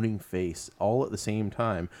smiling, moaning face all at the same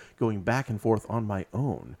time, going back and forth on my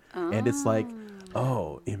own. And it's like,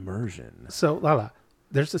 immersion. So, Lala,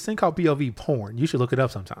 there's this thing called POV porn. You should look it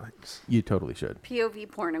up sometimes. You totally should. POV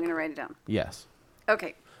porn. I'm going to write it down. Yes.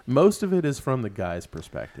 Okay. Most of it is from the guy's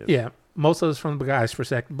perspective. Yeah, most of it's from the guy's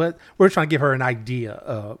perspective, but we're trying to give her an idea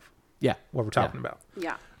of Yeah. what we're talking about.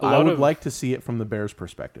 Yeah. I would like to see it from the bear's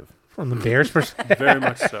perspective. From the bear's perspective. Very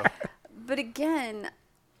much so. But again,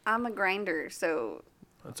 I'm a grinder, so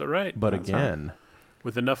That's all right. But That's again,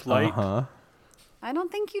 with enough light, I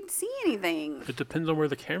don't think you'd see anything. it depends on where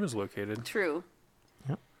the camera's located True.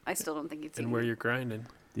 Yep. I still don't think you'd see and where anything. you're grinding.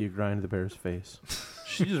 do you grind the bear's face?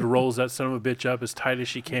 She just rolls that son of a bitch up as tight as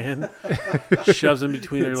she can, shoves him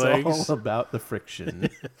between her It's legs. all about the friction.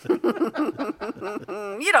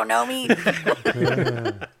 You don't know me. Get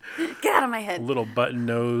out of my head. Little button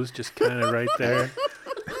nose, just kind of right there.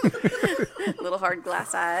 Little hard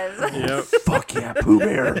glass eyes. Yep. Fuck yeah, Pooh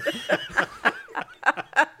Bear.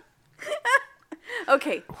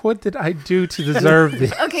 Okay. What did I do to deserve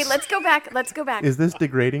this? Okay, let's go back. Let's go back. Is this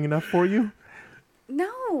degrading enough for you?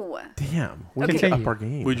 No. Damn. We Okay. need to up Continue. our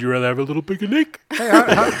game. Would you rather have a little picnic? Hey,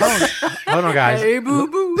 hold on, guys. Hey, boo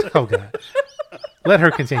boo. Oh, God. Let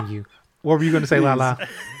her continue. What were you going to say, Lala?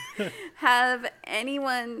 Has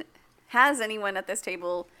anyone at this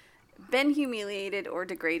table been humiliated or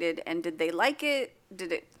degraded, and did they like it?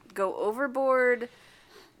 Did it go overboard?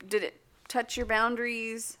 Did it touch your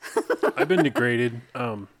boundaries? I've been degraded,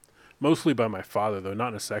 mostly by my father, though, not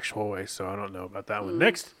in a sexual way, so I don't know about that one.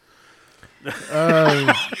 Next.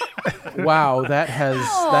 Wow, that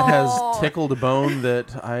has tickled a bone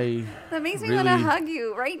that I That makes me really- want to hug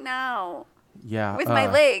you right now yeah with my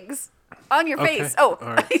legs on your okay. face. Oh, All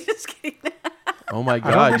right. I'm just kidding. Oh my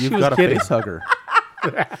don't god, think she you've was got a kidding. face hugger.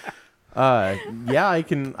 Yeah, I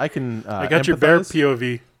can I got your bear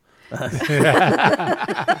empathize.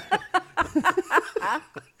 POV.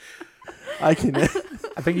 I can I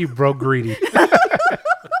think you broke Greedy.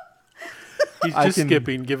 He's I just can-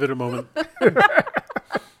 skipping. Give it a moment.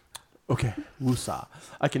 Okay, woosah.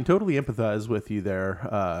 I can totally empathize with you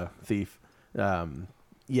there, Thief.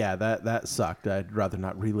 Yeah, that sucked. I'd rather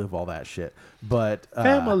not relive all that shit. But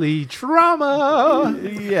Family trauma.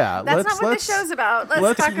 yeah, That's not what let's the show's about.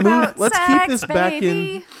 Let's talk move. about Let's sex, keep this back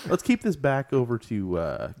baby. in. Let's keep this back over to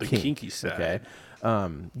The kink, kinky side.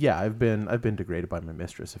 Okay. Yeah, I've been degraded by my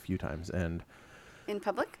mistress a few times, and In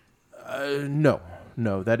public? no,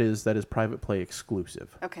 that is private play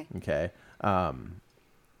exclusive. Okay. Okay.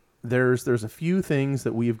 There's a few things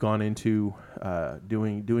that we have gone into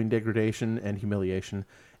doing degradation and humiliation,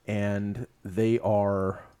 and they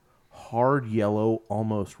are hard yellow,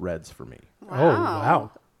 almost reds for me. Oh,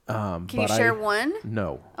 wow. Can you But share one?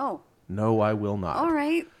 No, Oh, no, I will not. all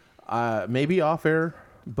right. Maybe off air,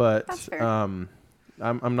 but That's fair. I'm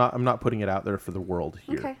not putting it out there for the world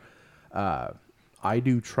here. Okay. I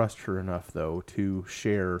do trust her enough, though, to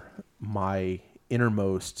share my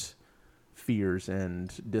innermost fears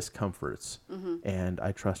and discomforts, and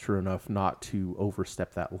I trust her enough not to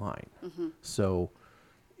overstep that line. So,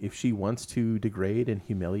 if she wants to degrade and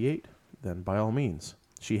humiliate, then by all means,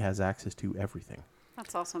 she has access to everything.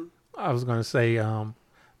 That's awesome. I was going to say, I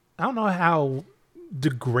don't know how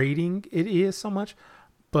degrading it is so much,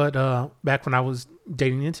 but back when I was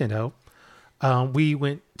dating Nintendo, we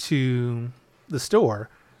went to the store,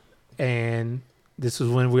 and this was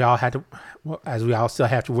when we all had to, as we all still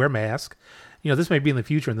have to wear masks. You know, this may be in the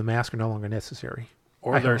future, and the masks are no longer necessary.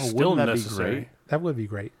 Or they're still wouldn't that be necessary. great? That would be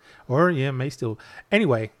great. Or, yeah, may still.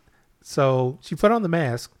 Anyway, so she put on the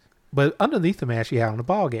mask, but underneath the mask, she had on a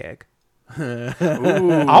ball gag.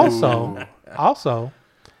 Also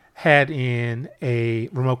had in a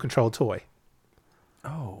remote control toy.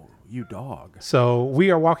 Oh, you dog. So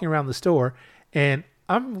we are walking around the store, and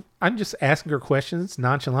I'm just asking her questions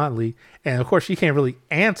nonchalantly, and of course she can't really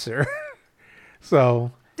answer.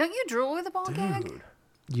 So Don't you drool with a ball gag?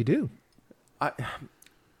 you do.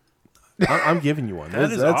 I'm giving you one.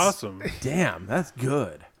 That is That's awesome. Damn, that's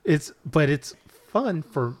good. It's fun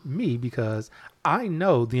for me because I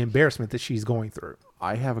know the embarrassment that she's going through.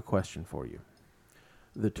 I have a question for you.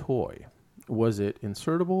 The toy, was it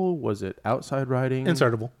insertable? Was it outside riding?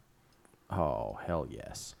 Insertable. Oh, hell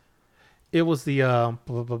yes. It was the Vibe?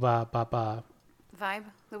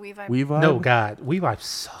 The Wii Vibe? We vibe? no, God, WeVibe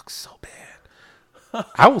sucks so bad.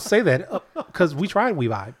 I will say that because we tried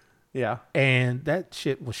WeVibe Yeah. and that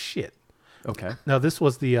shit was shit. Okay. No, this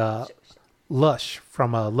was the Lush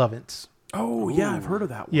from Lovins. Oh yeah, I've heard of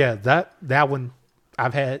that one. Yeah, that one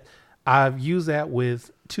I've used that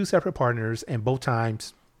with 2 separate partners, and both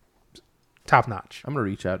times top notch. I'm gonna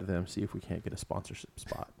reach out to them, see if we can't get a sponsorship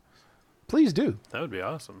spot. Please do. That would be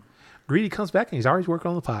awesome. Greedy comes back and he's always working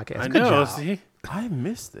on the podcast. I Good know. job. See, I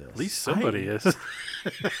missed this. at least somebody is.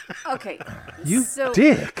 Okay. You so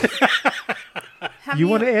dick. have You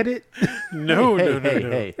want to edit? No, Hey, no, no, hey, no.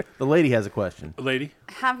 hey. The lady has a question. Lady,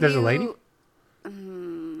 have There's a you, lady?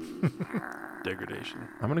 degradation.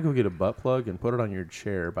 I'm gonna go get a butt plug and put it on your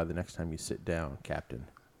chair by the next time you sit down, Captain.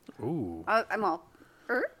 Ooh. I'm all.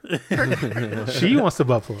 She wants the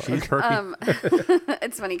butt plug. She's perky.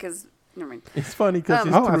 It's funny because never mind. It's funny because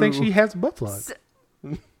it's Oh, I think true. she has a butt plug.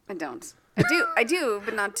 I don't. I do,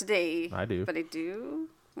 but not today. I do. But I do.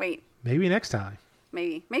 Wait, Maybe next time.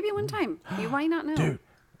 maybe one time. You might not know.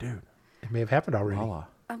 Dude, It may have happened already. Lala,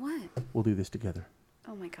 What? we'll do this together.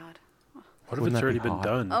 Oh my god. What if Wouldn't it's that already be been hot?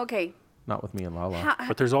 done? Okay. Not with me and Lala.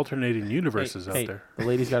 But there's alternating universes out Hey, there. the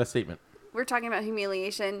lady's got a statement. We're talking about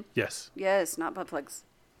humiliation. Yes. Yes, not butt plugs.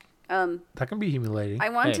 That can be humiliating. I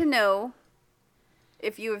want Hey. to know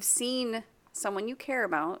if you have seen someone you care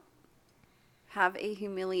about have a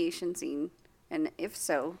humiliation scene, and if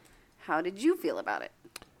so, how did you feel about it?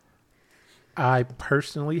 I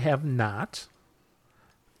personally have not,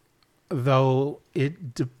 though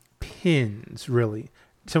it depends really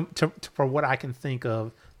for what I can think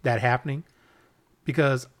of that happening,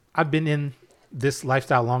 because I've been in this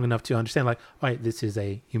lifestyle long enough to understand, like, all right, this is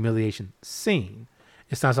a humiliation scene.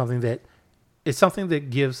 It's not something that, it's something that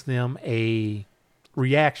gives them a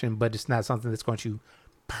reaction, but it's not something that's going to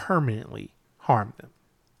permanently harm them.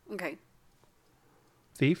 Okay.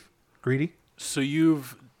 Thief? Greedy? So you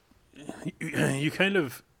kind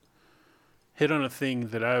of hit on a thing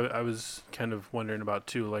that I was kind of wondering about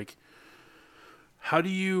too. Like, how do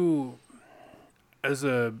you, as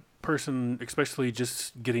a person, especially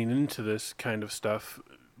just getting into this kind of stuff,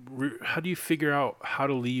 how do you figure out how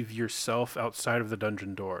to leave yourself outside of the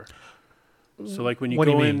dungeon door? So like when you What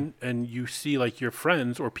do you go mean? in and you see like your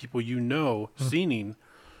friends or people you know scening,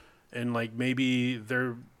 and like maybe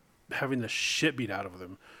they're having the shit beat out of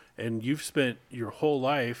them, and you've spent your whole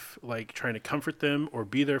life like trying to comfort them or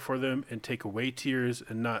be there for them and take away tears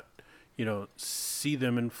and not, see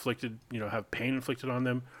them inflicted, have pain inflicted on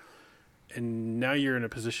them. And now you're in a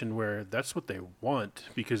position where that's what they want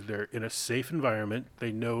because they're in a safe environment.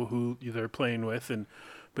 They know who they're playing with,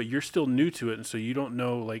 but you're still new to it, and so you don't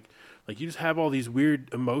know. Like you just have all these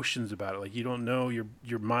weird emotions about it. Like you don't know.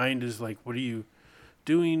 Your mind is like, what are you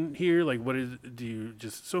doing here? Like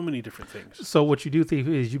just so many different things. So what you do, Thief,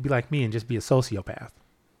 is you be like me and just be a sociopath.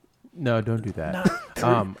 No, don't do that.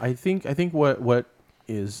 I think what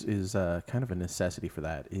is kind of a necessity for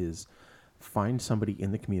that is find somebody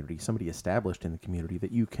in the community, somebody established in the community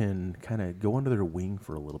that you can kind of go under their wing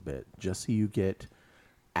for a little bit, just so you get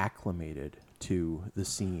acclimated to the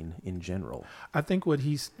scene in general. I think what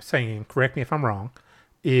he's saying, correct me if I'm wrong,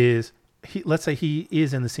 is let's say he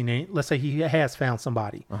is in the scene. Let's say he has found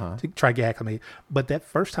somebody to try to get acclimated. But that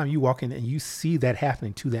first time you walk in and you see that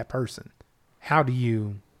happening to that person, how do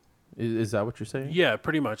you? Is that what you're saying? Yeah,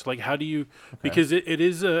 pretty much. Like, how do you? Because it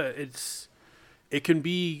can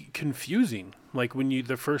be confusing. Like when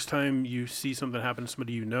the first time you see something happen to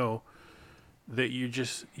somebody that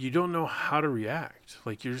you don't know how to react.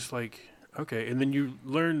 Like you're just like, okay, and then you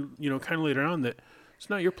learn, kind of later on that it's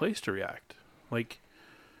not your place to react. Like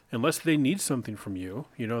unless they need something from you,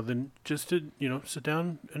 then just to sit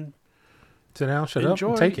down and Sit down, shut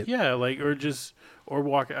enjoy. up, and take it. Yeah, like or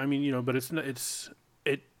walk. I mean, but it's not.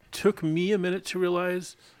 It took me a minute to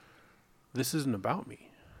realize this isn't about me.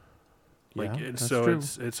 Like, Yeah, and that's so true.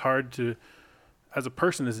 it's hard to, as a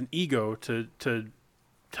person, as an ego, to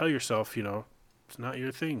tell yourself, it's not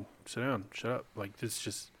your thing. Sit down, shut up. Like it's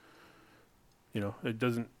just, it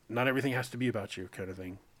doesn't. Not everything has to be about you, kind of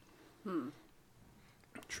thing.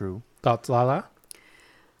 True. Thoughts, Lala?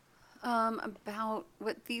 About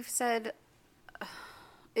what Thief said,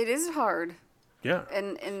 it is hard, Yeah,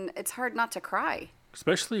 and it's hard not to cry.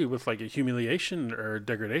 especially with like a humiliation or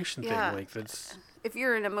degradation Yeah. thing. Like that's If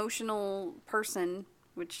you're an emotional person,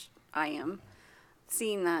 which I am,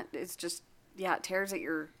 seeing that it's just, it tears at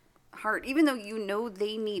your heart. Even though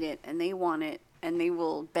they need it and they want it and they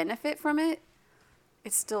will benefit from it,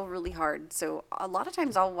 it's still really hard. So a lot of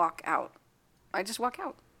times I'll walk out. I just walk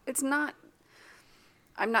out.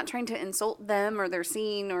 I'm not trying to insult them or their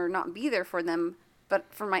scene or not be there for them, but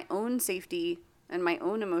for my own safety and my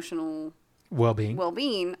own emotional Well-being.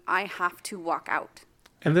 well-being, I have to walk out.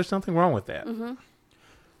 And there's nothing wrong with that.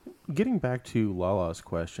 Getting back to Lala's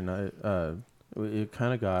question, it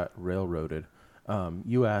kind of got railroaded.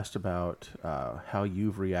 You asked about how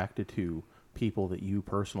you've reacted to people that you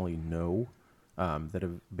personally know that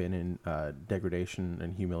have been in degradation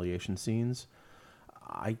and humiliation scenes.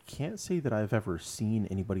 I can't say that I've ever seen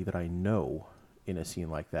anybody that I know in a scene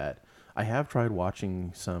like that. I have tried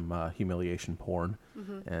watching some humiliation porn,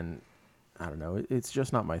 and I don't know, it's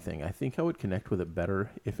just not my thing. I think I would connect with it better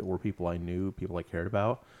if it were people I knew, people I cared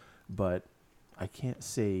about, but I can't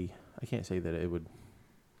say that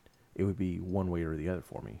it would be one way or the other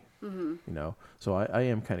for me. You know, so I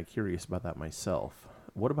am kind of curious about that myself.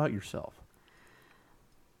 What about yourself?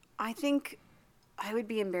 I think I would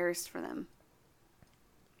be embarrassed for them.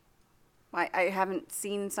 I haven't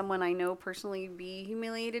seen someone I know personally be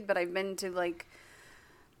humiliated, but I've been to like,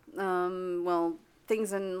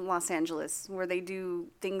 things in Los Angeles where they do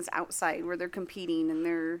things outside where they're competing and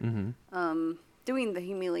they're doing the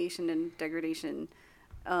humiliation and degradation.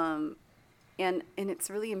 And it's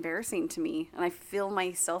really embarrassing to me. And I feel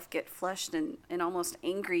myself get flushed and almost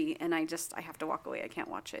angry. And I have to walk away. I can't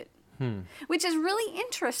watch it. Which is really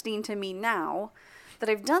interesting to me now that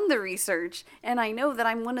I've done the research and I know that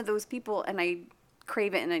I'm one of those people and I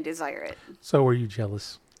crave it and I desire it. So were you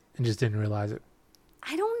jealous and just didn't realize it?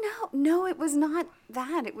 I don't know. No, it was not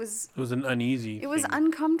that. It was an uneasy. It was thing.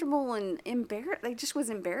 uncomfortable and embarrassed. I just was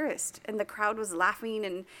embarrassed, and the crowd was laughing,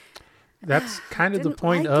 and That's kind of the didn't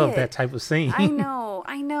point like of it. that type of scene. I know,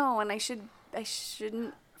 and I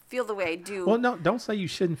shouldn't feel the way I do. Well, no, don't say you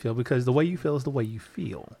shouldn't feel, because the way you feel is the way you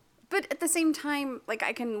feel. But at the same time, like,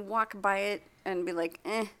 I can walk by it and be like,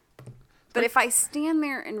 eh. But if I stand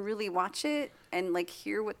there and really watch it and like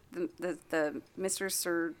hear what the mistress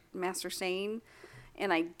or master saying,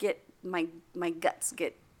 and I get my guts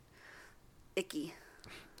get icky.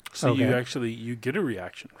 So Okay. you get a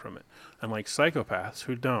reaction from it, unlike psychopaths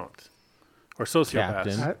who don't, or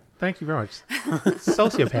sociopaths. Captain. Thank you very much.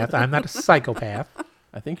 Sociopath. I'm not a psychopath.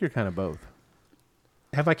 I think you're kind of both.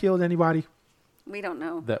 Have I killed anybody? We don't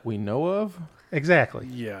know. That we know of? Exactly.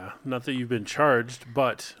 Yeah, not that you've been charged,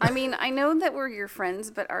 but I mean, I know that we're your friends,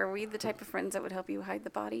 but are we the type of friends that would help you hide the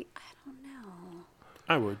body? I don't know.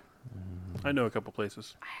 I would. I know a couple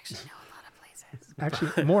places. I actually know a lot of places.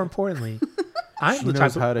 Actually, more importantly, I'm She the knows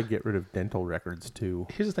type of... how to get rid of dental records, too.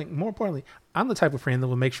 Here's the thing. More importantly, I'm the type of friend that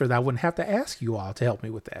would make sure that I wouldn't have to ask you all to help me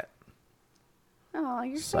with that. Oh,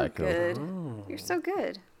 you're Psycho. so good. You're so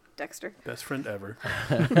good, Dexter. Best friend ever.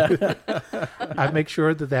 I'd make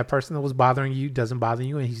sure that that person that was bothering you doesn't bother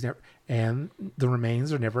you, and the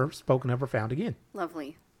remains are never spoken of or found again.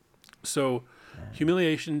 Lovely. So,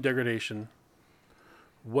 humiliation, degradation.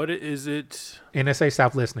 What is it? NSA,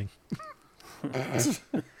 stop listening.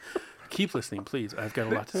 Keep listening, please. I've got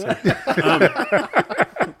a lot to say.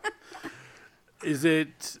 Is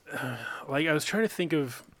it like I was trying to think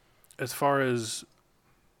of, as far as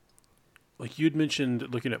like you'd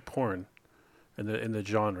mentioned looking at porn in the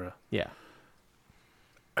genre. Yeah.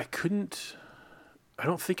 I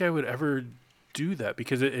don't think I would ever do that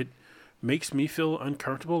because it makes me feel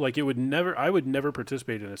uncomfortable. Like I would never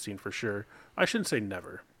participate in a scene for sure. I shouldn't say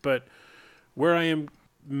never, but where I am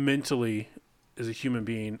mentally as a human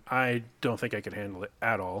being, I don't think I could handle it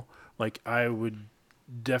at all. Like I would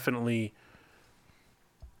definitely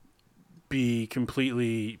be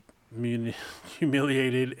completely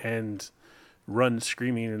humiliated and run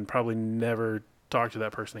screaming and probably never talk to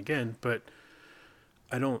that person again. But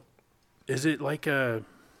is it like I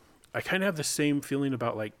kind of have the same feeling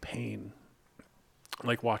about like pain,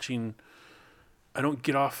 like I don't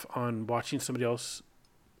get off on watching somebody else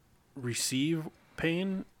receive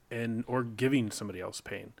pain or giving somebody else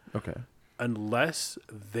pain. Okay. Unless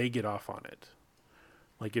they get off on it.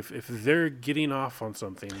 Like if they're getting off on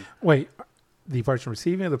something. Wait, the person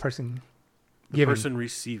receiving or the person giving? The person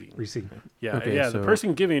receiving. Receiving. Yeah, Okay, yeah. so The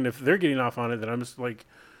person giving, if they're getting off on it, then I'm just like,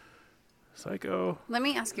 psycho. Let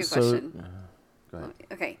me ask you a question. Go ahead.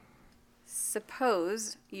 Okay.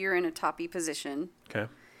 Suppose you're in a toppy position. Okay.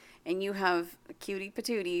 And you have a cutie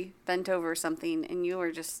patootie bent over something, and you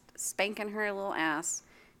are just spanking her little ass,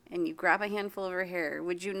 and you grab a handful of her hair.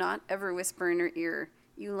 Would you not ever whisper in her ear,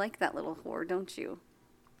 "You like that little whore, don't you?"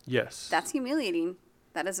 Yes. That's humiliating.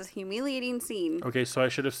 That is a humiliating scene. Okay, so I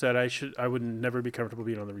should have said I would never be comfortable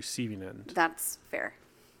being on the receiving end. That's fair.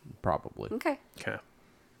 Probably. Okay. Okay.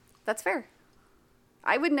 That's fair.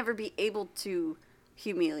 I would never be able to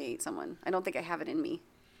humiliate someone. I don't think I have it in me.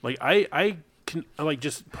 Like I can like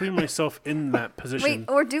just putting myself in that position. Wait,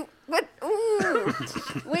 or do what? Ooh.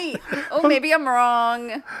 Wait. Oh, maybe I'm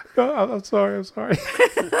wrong. Oh, I'm sorry.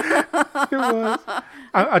 It was.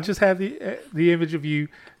 I just had the image of you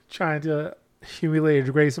trying to humiliate or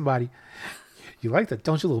degrade somebody. You like that,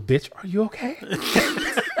 don't you, little bitch? Are you okay?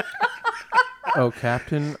 Oh,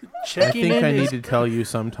 Captain, I Checking think in I need is- to tell you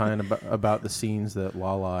sometime about the scenes that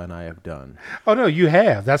Lala and I have done. Oh no, you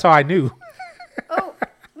have. That's how I knew. Oh,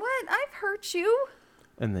 what? I've hurt you.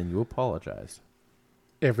 And then you apologize.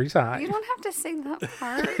 Every time. You don't have to say that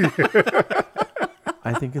part.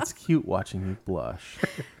 I think it's cute watching you blush.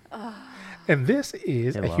 And this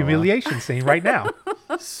is a Hello. humiliation scene right now.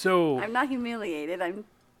 So, I'm not humiliated. I'm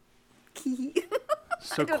key.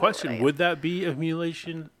 so don't know question: what I am. would that be a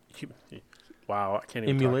humiliation? Wow, I can't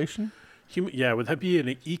even talk. Emulation? Yeah, would that be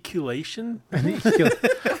an eculation? I don't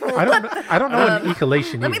know what an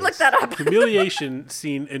ecolation is. Let me look that up. Humiliation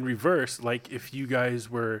seen in reverse, like if you guys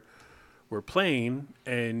were playing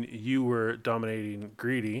and you were dominating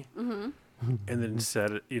Greedy, and then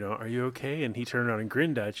said, are you okay? And he turned around and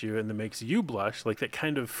grinned at you, and then makes you blush. Like that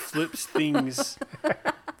kind of flips things.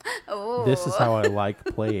 Oh, This is how I like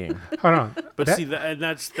playing. Hold on. But That- see,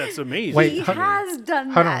 that's amazing. Wait, he has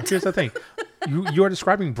done Hold on. that. Here's the thing. You are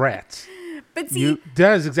describing brats. But see,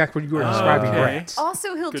 That is exactly what you are describing okay. brats.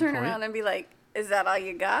 also he'll Good turn point. around and be like, "Is that all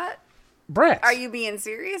you got? Brats. Are you being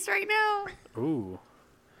serious right now?" Ooh.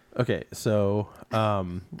 Okay, so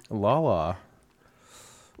Lala,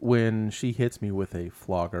 when she hits me with a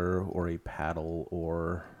flogger or a paddle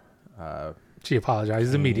or She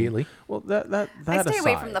apologizes immediately. well that I stay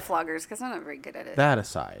away aside- from the floggers because I'm not very good at it. That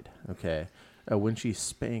aside, okay, when she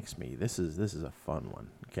spanks me, this is a fun one.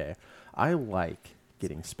 Okay, I like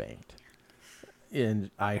getting spanked,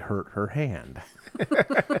 and I hurt her hand.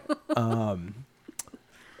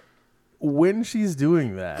 When she's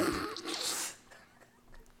doing that,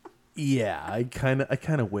 yeah, I kind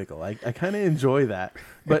of wiggle. I kind of enjoy that,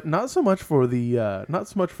 but not so much for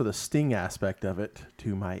the sting aspect of it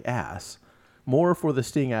to my ass. More for the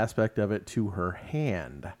sting aspect of it to her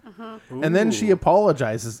hand. And then she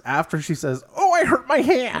apologizes after she says, "Oh, I hurt my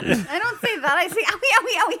hand." I don't say that. I say owie,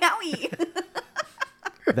 owie, owie, owie.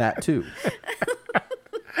 That too.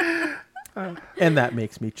 And that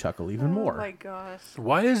makes me chuckle even Oh more. my gosh.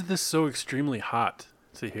 Why is this so extremely hot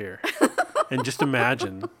to hear? And just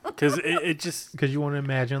imagine, because it just Because you want to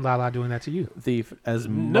imagine Lala doing that to you. Thief, as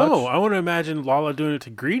no. much I want to imagine Lala doing it to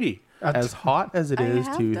Greedy. as hot as it I is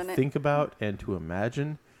have to done it. think about and to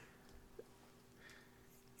imagine,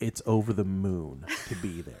 it's over the moon to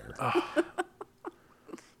be there.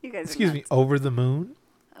 You guys Excuse are me, nuts. over the moon?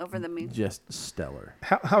 Over the moon. Just stellar.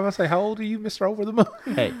 How about I say, how old are you, Mr. Over the Moon?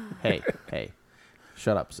 Hey.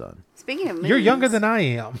 Shut up, son. Speaking of moons. You're younger than I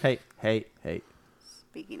am. Hey.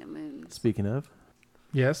 Speaking of moons. Speaking of,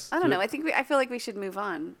 Yes. I don't know. I feel like we should move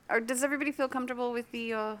on. Or does everybody feel comfortable with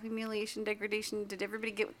the humiliation, degradation? Did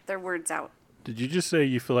everybody get their words out? Did you just say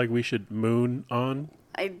you feel like we should moon on?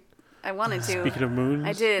 I wanted to. Speaking of moons,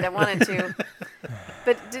 I did. I wanted to.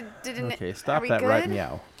 But didn't okay, are stop we that good? right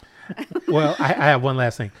meow. Well, I have one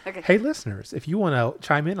last thing. Okay. Hey, listeners, if you want to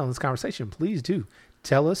chime in on this conversation, please do.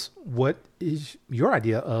 Tell us what is your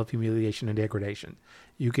idea of humiliation and degradation.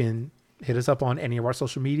 You can hit us up on any of our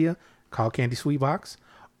social media, call Candy Sweetbox,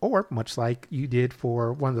 or much like you did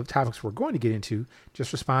for one of the topics we're going to get into,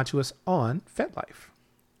 just respond to us on FetLife.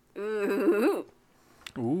 Ooh.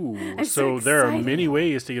 ooh. I'm so So there are excited. many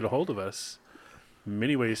ways to get a hold of us,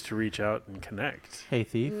 many ways to reach out and connect. Hey,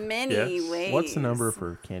 Thief. Many Yes. ways. What's the number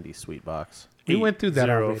for Candy Sweet Box? We went through that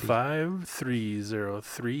already.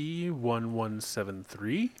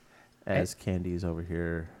 805-303-1173. As Candy's over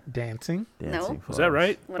here Dancing. dancing. No. for Was that us.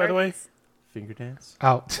 right, What by are the way? these? Finger dance.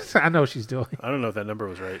 Oh, I know what she's doing. I don't know if that number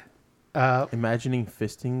was right. Imagining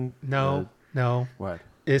fisting. No. What?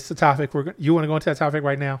 It's the topic. You want to go into that topic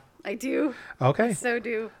right now? I do. Okay. So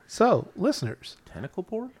do. So, listeners, Tentacle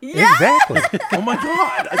porn? exactly. Oh my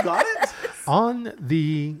god, I got it. On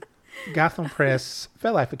the Gotham Press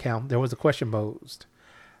FetLife account, there was a question posed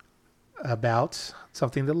about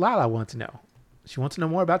something that Lala wanted to know. She wants to know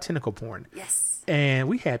more about tentacle porn. Yes. And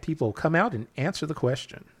we had people come out and answer the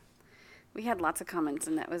question. We had lots of comments,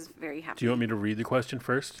 and that was very happy. Do you want me to read the question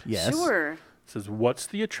first? Yes. Sure. It says, "What's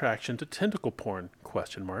the attraction to tentacle porn?"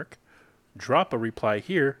 Question mark. Drop a reply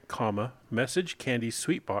here, comma, message Candy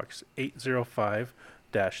Sweetbox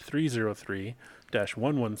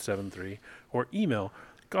 805-303-1173 or email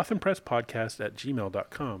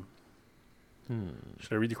gothampresspodcast@gmail.com.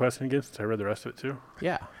 Should I read the question again since I read the rest of it too?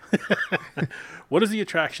 Yeah. What is the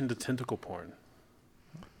attraction to tentacle porn?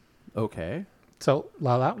 Okay. So,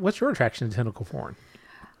 Lala, what's your attraction to tentacle porn?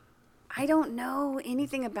 I don't know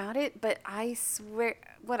anything about it, but I swear,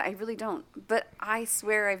 I really don't. But I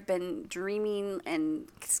swear I've been dreaming and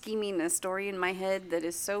scheming a story in my head that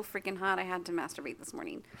is so freaking hot I had to masturbate this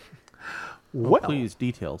morning. Well, Please,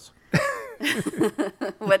 details.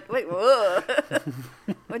 What? Wait, whoa.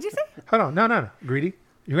 What'd you say? Hold on. No. Greedy.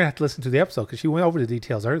 You're going to have to listen to the episode because she went over the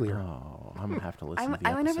details earlier. Oh, I'm gonna have to listen. to the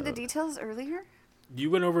I went over the episode. details earlier. You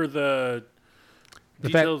went over the The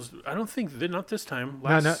fact- details. I don't think not this time.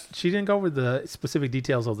 No, she didn't go over the specific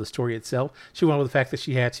details of the story itself. She went over the fact that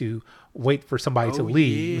she had to wait for somebody to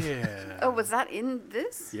leave. Yeah. Oh, was that in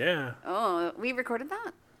this? Yeah. Oh, we recorded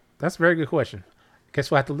that? That's a very good question. Guess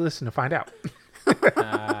we'll have to listen to find out.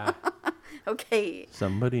 Okay.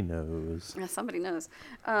 Somebody knows. Yeah, somebody knows.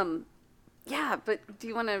 Yeah, but do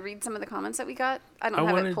you want to read some of the comments that we got? I don't I have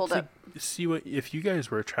it wanted pulled to up. see what if you guys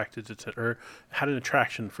were attracted to or had an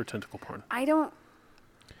attraction for tentacle porn. I don't.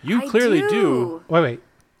 You I clearly do. Wait.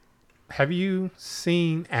 Have you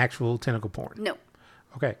seen actual tentacle porn? No.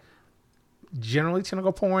 Okay. Generally,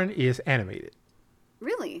 tentacle porn is animated.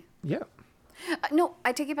 Really? Yeah. No,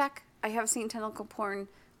 I take it back. I have seen tentacle porn,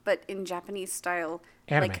 but in Japanese style.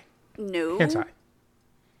 Anime. Like, no. Hentai.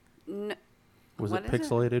 No. Was What it is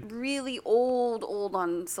pixelated? Really old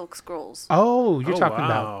on Silk Scrolls. Oh, you're Oh, talking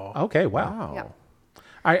wow. about. Okay, wow. Wow.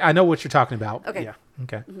 Yeah. I know what you're talking about. Okay. Yeah.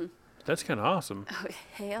 Okay. That's kind of awesome. Oh,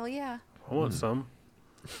 hell yeah. I want some.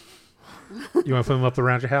 You want to put them up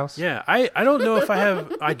around your house? Yeah, I don't know if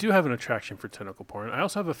I do have an attraction for tentacle porn. I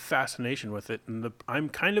also have a fascination with it, and I'm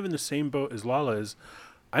kind of in the same boat as Lala is.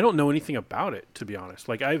 I don't know anything about it, to be honest.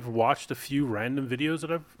 Like, I've watched a few random videos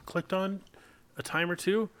that I've clicked a time or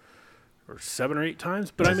two, or 7 or 8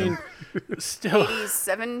 times, but I mean, still,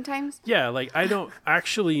 87 times? yeah, like, I don't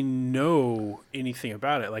actually know anything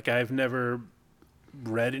about it. Like, I've never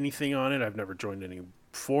read anything on it. I've never joined any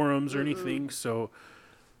forums or anything, so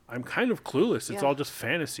I'm kind of clueless. It's Yeah. all just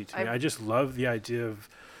fantasy to me. I just love the idea of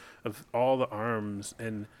all the arms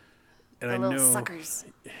and The I little know, suckers.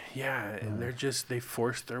 yeah, and they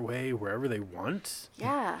force their way wherever they want.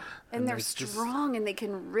 Yeah. And they're it's just- strong and they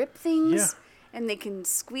can rip things. Yeah. And they can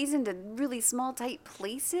squeeze into really small, tight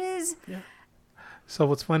places. So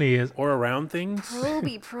what's funny is Or around things.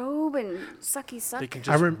 Probe and sucky suck. They can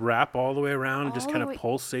just wrap all the way around and just All kind the of way-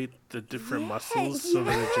 pulsate the different Yeah, muscles so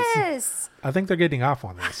that it just yes. I think they're getting off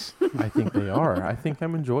on this. I think they are. I think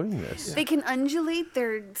I'm enjoying this. They can undulate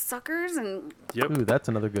their suckers and Yep. Ooh, that's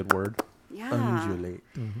another good word. yeah, Undulate.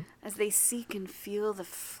 as they seek and feel the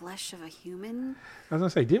flesh of a human. I was gonna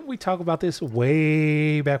say, didn't we talk about this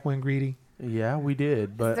way back when, Greedy? Yeah, we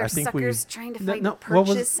did, but They're I think suckers trying to fight What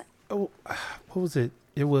purchase. was it?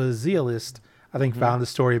 It was Zealist. I think found a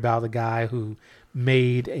story about a guy who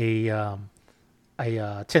made a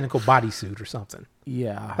tentacle bodysuit or something,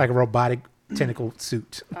 yeah, like a robotic tentacle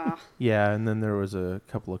suit. yeah, and then there was a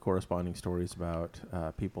couple of corresponding stories about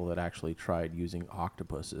people that actually tried using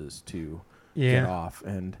octopuses to get Yeah. off,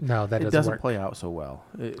 and No, that it doesn't doesn't work. play out so well.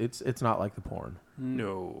 It's not like the porn.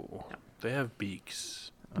 No. They have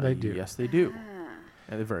beaks. They do. Yes, they do,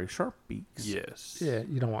 and they're very sharp beaks. Yes. Yeah,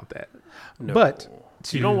 you don't want that. No. But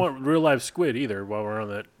you don't want real live squid either while we're on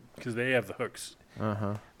that because they have the hooks.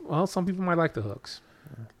 Well, some people might like the hooks.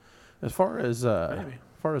 As far as Maybe.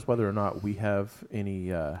 whether or not we have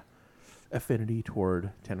any affinity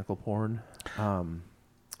toward tentacle porn, Hold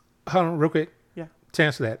on, real quick. yeah, To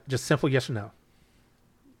answer that, just simple yes or no.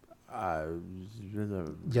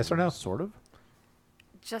 Yes or no? Sort of.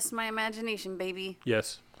 Just my imagination, baby.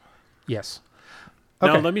 Yes. Yes.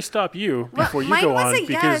 Now Okay. let me stop you Well, before you mine go was on a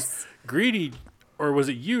because yes. Greedy, or was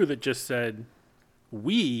it you that just said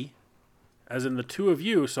we, as in the two of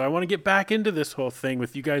you? So I want to get back into this whole thing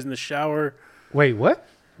with you guys in the shower. Wait, what?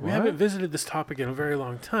 We haven't visited this topic in a very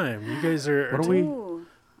long time. You guys are. What are we? Ooh.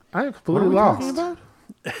 I am What are completely we lost. talking about?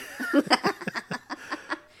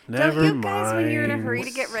 Never Don't you guys, when you're in a mind. hurry to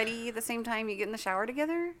get ready at the same time, you get in the shower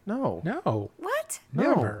together? No, No, What?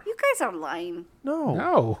 never. You guys are lying. no,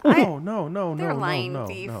 No. no, no, no, They're no, lying, no,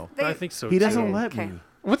 thief. no. They- I think so. He too. doesn't let Okay. me.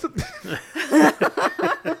 What's it?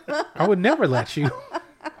 I would never let you.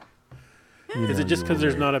 Is it just because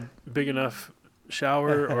there's not a big enough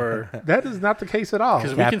shower, or That is not the case at all.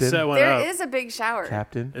 because we can Captain. set one There up? is a big shower.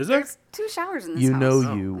 Captain, Is there? There's 2 showers in this you house.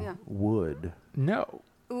 know you Yeah. would. No.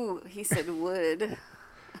 Ooh, he said would.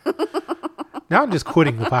 Now I'm just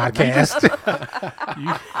quitting the podcast. You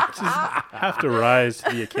just have to rise to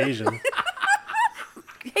the occasion.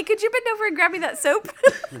 Hey, could you bend over and grab me that soap?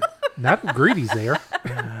 Not if Greedy's there.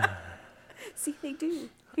 See, they do.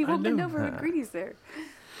 He won't bend know. over when Greedy's there.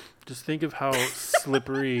 Just think of how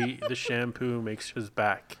slippery the shampoo makes his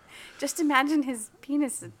back. Just imagine his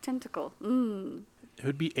penis a tentacle. It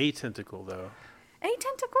would be a tentacle, though. A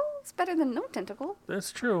tentacle is better than no tentacle.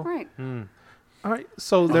 That's true. Right. All right.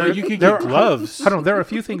 So Although there, you could there get gloves. Hold on. There are a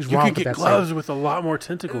few things You wrong could with get that gloves statement. with a lot more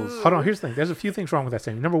tentacles. Hold on. Here's the thing. There's a few things wrong with that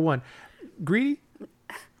statement. Number one, Greedy,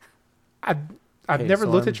 I've Okay, never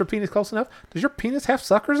so looked I'm- at your penis close enough. Does your penis have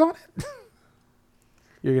suckers on it?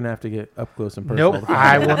 You're gonna have to get up close and personal. Nope,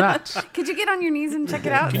 I will not. Could you get on your knees and check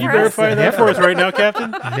it out? Can you for us? verify that for us right now,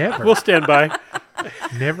 Captain? Never. We'll stand by.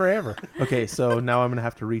 Never ever. Okay, so now I'm gonna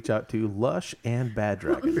have to reach out to Lush and Bad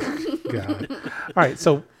Dragon. God. All right,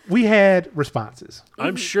 so we had responses.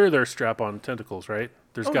 I'm sure they're strap-on tentacles, right?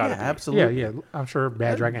 There's got to be. absolutely. Yeah. I'm sure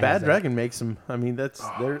Bad Dragon. Bad has that. Dragon makes them. I mean,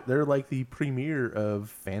 they're like the premier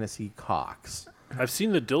of fantasy cocks. I've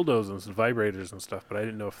seen the dildos and some vibrators and stuff, but I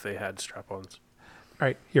didn't know if they had strap-ons. All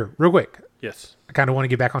right, here, real quick. Yes. I kind of want to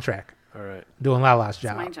get back on track. All right. Doing Lala's It's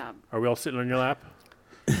my job. job. Are we all sitting on your lap?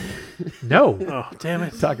 No, Oh, damn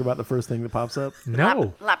it. Talk about the first thing that pops up.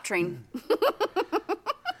 no. Lap train.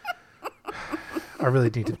 I really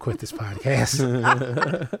need to quit this podcast.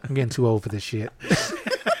 I'm getting too old for this shit.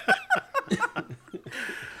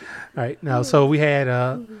 All right, now, so we had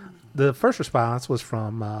the first response was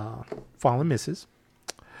from Fallen Mrs.,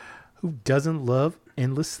 who doesn't love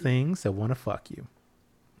endless things that want to fuck you.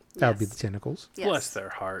 That would be Yes. the tentacles. Yes. Bless their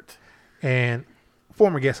heart. And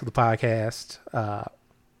former guest of the podcast,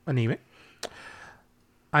 Anemic.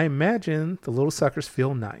 I imagine the little suckers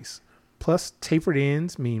feel nice. Plus, tapered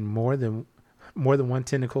ends mean more than one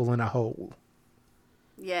tentacle in a hole.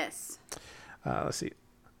 Yes. Let's see.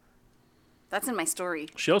 That's in my story.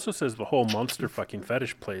 She also says the whole monster fucking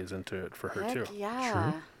fetish plays into it for her, Heck too.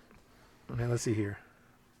 yeah. Okay, let's see here.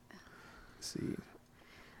 Let's see.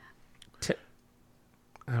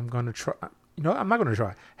 I'm going to try. You know, I'm not going to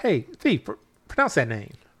try. Hey, Thief, pronounce that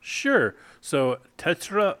name. Sure. So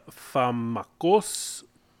Tetraphamakos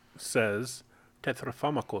says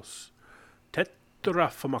Tetraphamakos.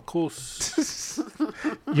 Tetraphamakos.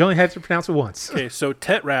 You only had to pronounce it once. Okay, so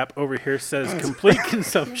Tetrap over here says complete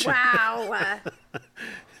consumption. Wow.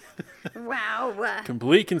 Wow.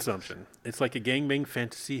 Complete consumption. It's like a gangbang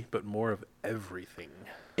fantasy, but more of everything.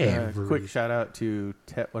 Quick shout out to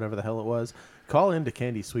whatever the hell it was. Call into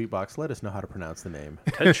Candy Sweetbox. Let us know how to pronounce the name.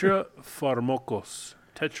 Tetrapharmakos.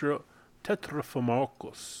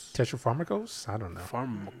 Tetrapharmakos. Tetropharmacos? I don't know.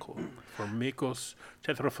 Pharmakos.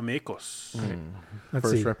 Tetrapharmakos. Let's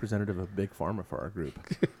First see. representative of Big Pharma for our group.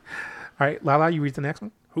 All right, Lala, you read the next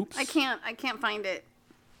one? Hoops. I can't find it.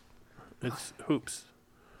 It's hoops.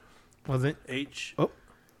 Was it? H. Oh,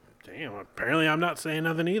 Damn, apparently I'm not saying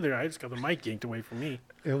nothing either. I just got the mic yanked away from me.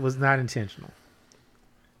 it was not intentional.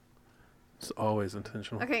 It's always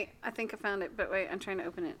intentional. Okay, I think I found it, but wait, I'm trying to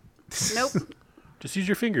open it. Nope. Just use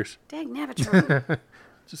your fingers. Dang, Navatron.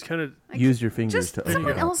 Just kind of. Use your fingers Just to open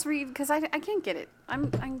someone it. else read, because I can't get it. I'm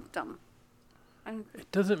dumb.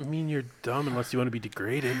 It doesn't mean you're dumb unless you want to be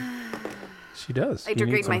degraded. She does. I need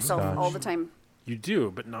degrade some myself scotch. all the time. You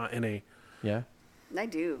do, but not in a. Yeah? I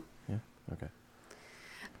do. Yeah. Okay.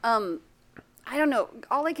 I don't know.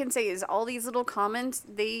 All I can say is all these little comments,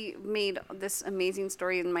 they made this amazing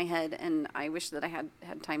story in my head, and I wish that I had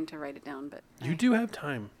time to write it down, but You do have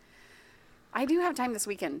time. I do have time this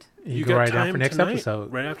weekend. You got can write it down time for next tonight,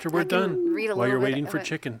 episode. right after we're I can done. read a while you're little bit waiting of for it.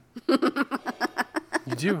 chicken.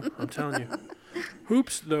 You do. I'm telling you.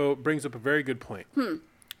 Hoops, though, brings up a very good point.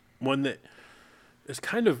 One that is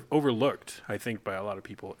kind of overlooked, I think, by a lot of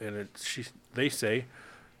people. And they say,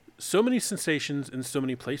 so many sensations in so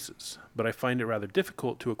many places, but I find it rather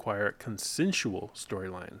difficult to acquire consensual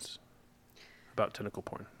storylines about tentacle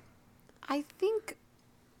porn. I think,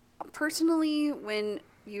 personally, when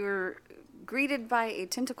you're greeted by a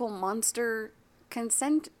tentacle monster,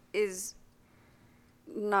 consent is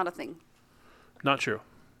not a thing. Not true.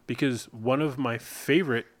 Because one of my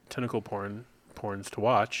favorite tentacle porns to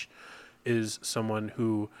watch is someone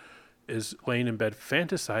who is laying in bed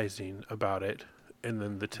fantasizing about it, and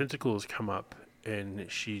then the tentacles come up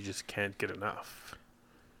and she just can't get enough.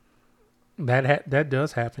 That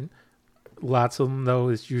does happen. Lots of them, though,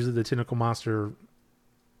 it's usually the tentacle monster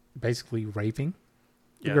basically raping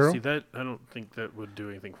the Yeah, girl. see that I don't think that would do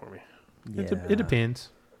anything for me. It depends.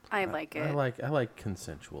 I like it. I like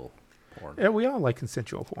consensual porn. Yeah, we all like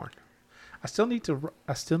consensual porn. I still need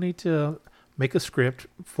to make a script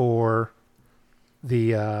for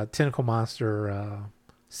the tentacle monster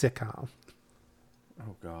sitcom.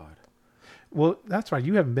 Oh God. Well, that's right.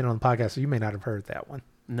 You haven't been on the podcast, so you may not have heard that one.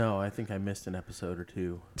 No, I think I missed an episode or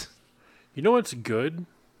two. You know what's good?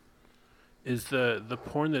 Is the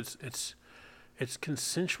porn that's it's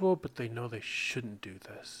consensual, but they know they shouldn't do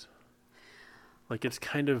this. Like it's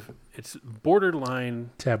borderline.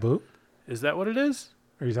 Taboo. Is that what it is?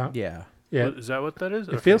 Are you talking? Yeah. Yeah. Is that what that is?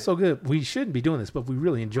 It feels so good. We shouldn't be doing this, but we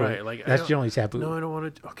really enjoy Right, it. like, I That's don't- generally taboo. No, I don't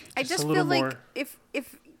want to. Okay, I just just a little feel more. like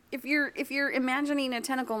if you're imagining a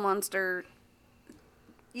tentacle monster,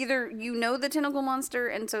 either you know the tentacle monster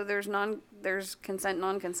and so there's consent,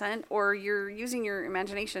 non-consent, or you're using your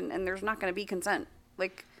imagination and there's not going to be consent.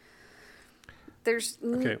 Like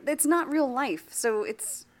it's not real life, so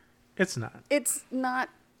it's not.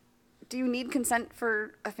 Do you need consent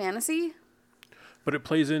for a fantasy? But it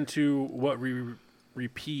plays into what we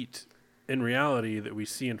repeat in reality that we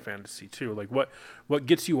see in fantasy too. Like what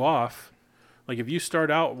gets you off? Like if you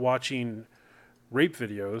start out watching rape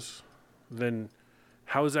videos, then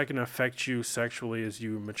how is that going to affect you sexually as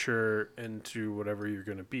you mature into whatever you're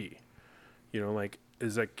going to be? You know, like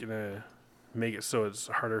is that going to make it so it's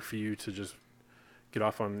harder for you to just get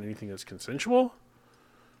off on anything that's consensual?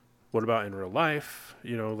 What about in real life?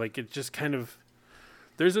 You know, like it just kind of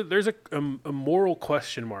there's a moral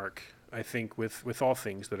question mark, I think, with all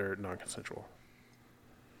things that are non-consensual.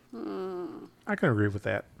 I can agree with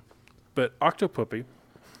that. But Octopuppy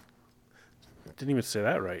didn't even say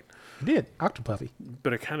that right. You did. Octopuppy.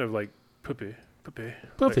 But it kind of like puppy.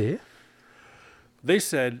 Puppy. They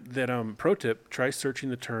said that pro tip, try searching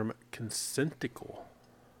the term consenticle.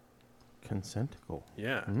 Consenticle.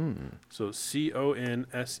 Yeah. So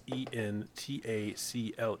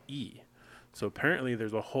CONSENTACLE. So apparently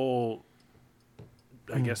there's a whole,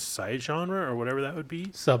 I guess, side genre or whatever that would be.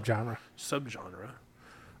 Subgenre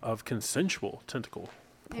Of consensual tentacle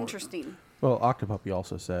porn. Interesting. Well, Octopuppy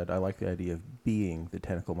also said, I like the idea of being the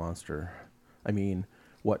tentacle monster. I mean,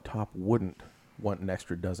 what top wouldn't want an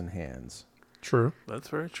extra dozen hands? True. That's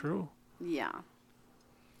very true. Yeah.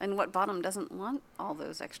 And what bottom doesn't want all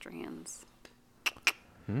those extra hands?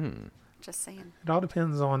 Just saying. It all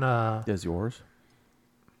depends on Does yours?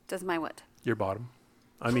 Does my what? Your bottom.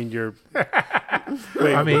 I mean, your...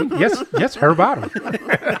 yes, her bottom.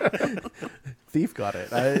 Thief got it.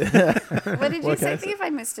 What did you say, Thief? I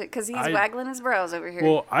missed it because he's waggling his brows over here.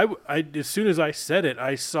 Well, I as soon as I said it,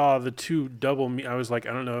 I saw the two double... I was like,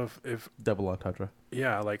 I don't know if Double entendre.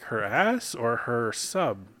 yeah, like her ass or her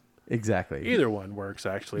sub. Exactly. Either one works,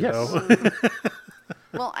 actually, Yes. though.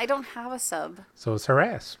 Well, I don't have a sub, So it's her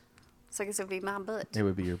ass. so I guess it would be my butt. It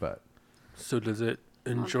would be your butt. So does it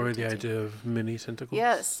enjoy the tentacle. idea of mini tentacles?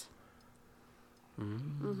 Yes.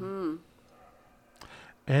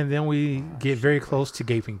 And then we get very close to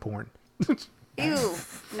gaping porn. Ew.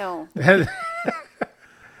 No. I It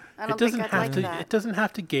don't doesn't think I'd have like to. that. It doesn't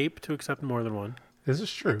have to gape to accept more than one. This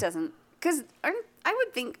is true. It doesn't. Because I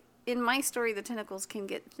would think in my story the tentacles can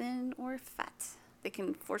get thin or fat. They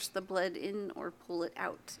can force the blood in or pull it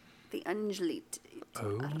out. They undulate.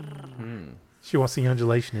 She wants the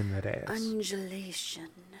undulation in that ass. Undulation.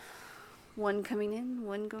 One coming in,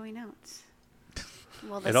 one going out.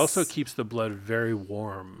 Well, It also keeps the blood very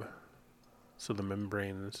warm, so the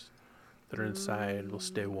membranes that are inside will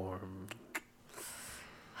stay warm.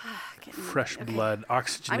 Fresh blood,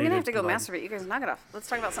 oxygenated I'm going to have to go blood. masturbate. You guys knock it off. Let's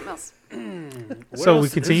talk about something else. So we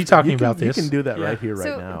continue talking about You this. can do that Yeah. right here, right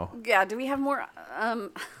So, now. yeah, do we have more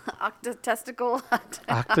octotesticle?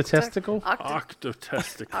 Octotesticle?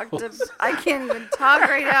 Octotesticles. I can't even talk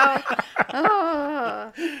right now.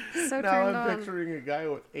 Oh, so turned on. picturing a guy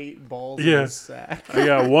with 8 balls Yeah. sack. I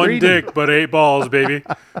got one dick, but 8 balls, baby.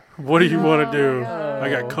 What do you want to do? God. I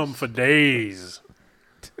got come for days.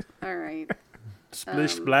 All right.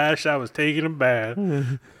 Splish splash, I was taking a bath.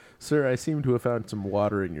 Sir, I seem to have found some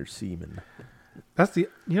water in your semen. That's the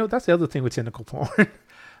other thing with tentacle porn.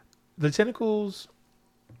 The tentacles,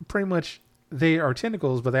 pretty much, they are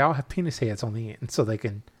tentacles, but they all have penis heads on the end, so they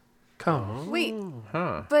can come. Wait,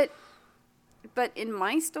 Huh. but in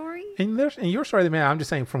my story, In your story, man, I'm just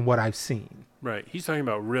saying from what I've seen. Right. He's talking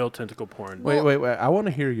about real tentacle porn. Wait. I want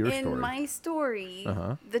to hear your in story. my story,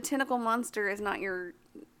 the tentacle monster is not your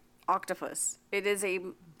octopus. It is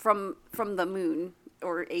from the moon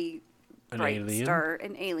or a bright alien? star,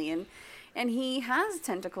 an alien, and he has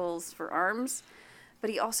tentacles for arms, but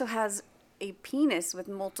he also has a penis with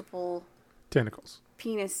multiple Tentacles.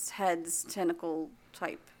 penis heads, tentacle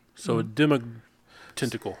type. So a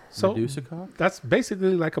tentacle. So Medusa cock? that's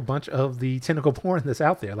basically like a bunch of the tentacle porn that's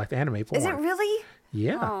out there, like the anime porn. Is it really?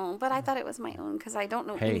 Yeah. Oh, but I thought it was my own because I don't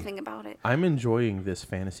know Hey. anything about it. I'm enjoying this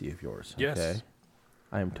fantasy of yours. Yes. Okay?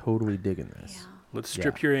 I am totally digging this. Yeah. Let's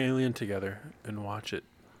strip your alien together and watch it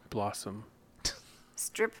blossom.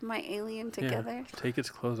 Strip my alien together? Yeah. Take its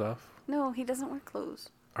clothes off. No, he doesn't wear clothes.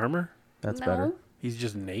 Armor? That's No. better. He's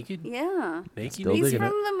just naked? Yeah. Naked? Still He's digging from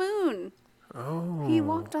it. the moon. Oh. He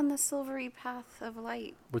walked on the silvery path of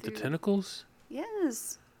light. With the through- tentacles?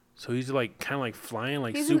 Yes. So he's like kind of like flying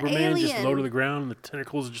like He's an Superman, just low to alien. the ground, and the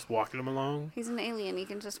tentacles are just walking him along. He's an alien. He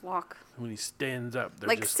can just walk. And when he stands up, they're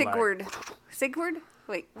Like just Sigurd. Sigurd?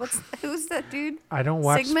 Wait, who's that dude? I don't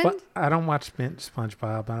watch. Sigmund? I don't watch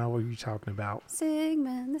SpongeBob. I don't know what you're talking about.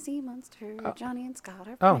 Sigmund, the sea monster. Johnny and Scott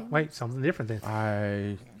are Oh, friends. wait, something different then.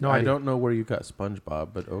 I idea. don't know where you got SpongeBob,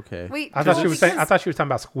 but okay. Wait, I thought no, she was saying. I because thought she was talking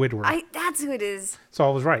about Squidward. that's who it is. So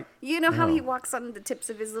I was right. You know how he walks on the tips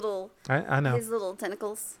of his little I know. his little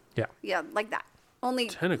tentacles? Yeah. Yeah, like that. Only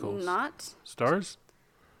Tentacles? not. Stars?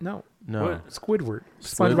 No. No. What? Squidward.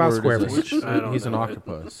 Squidward SpongeBob is SquarePants. I don't he's an know it.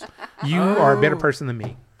 octopus. You are a better person than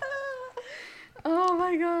me. Oh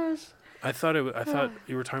my gosh. I thought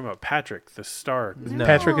you were talking about Patrick, the star. No.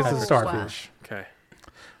 Patrick is the Oh, starfish. Okay.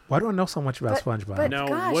 Why do I know so much about SpongeBob? But Now,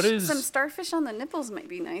 gosh, what is- some starfish on the nipples might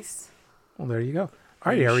be nice. Well, there you go. All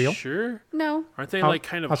right, Are you Ariel. Sure? No. Aren't they Oh, like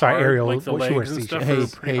kind of I'm sorry, hard? Ariel, Like the what you wear, legs and stuff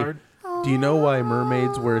seashells? are pretty hard? Do you know why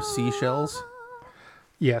mermaids wear seashells?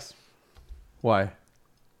 Yes. Why?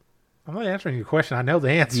 I'm not answering your question. I know the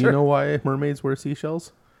answer. Do you know why mermaids wear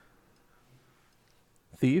seashells?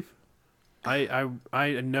 Thief? I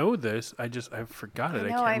know this. I forgot it. I No,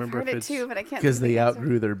 can't I've remember heard if it it's too, but I can't. Because think they of the answer.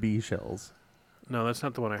 outgrew their bee shells. No, that's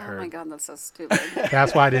not the one I Oh heard. my god, that's so stupid.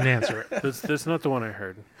 That's why I didn't answer it. That's not the one I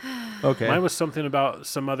heard. Okay. Mine was something about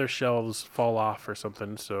some other shells fall off or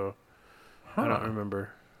something. So I don't remember.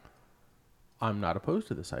 I'm not opposed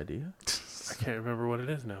to this idea. I can't remember what it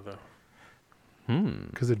is now though.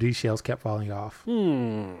 Because the D shells kept falling off.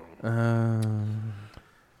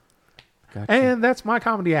 Gotcha. And that's my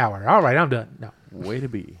comedy hour. All right, I'm done. No. Way to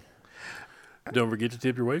be. Don't forget to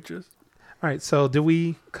tip your waitress. All right, so did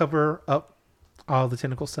we cover up all the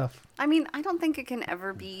tentacle stuff? I mean, I don't think it can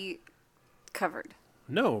ever be covered.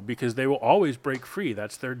 No, because they will always break free.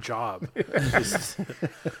 That's their job. I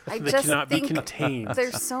They just cannot be think contained.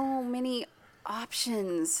 there's so many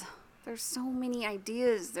options. There's so many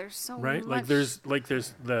ideas. There's so Right? much. There's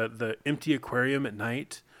the empty aquarium at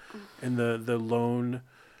night, and the lone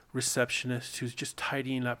receptionist who's just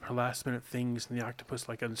tidying up her last minute things, and the octopus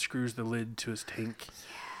like unscrews the lid to his tank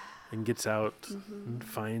and gets out and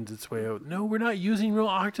finds its way out. No, we're not using real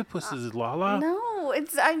octopuses, Lala. No,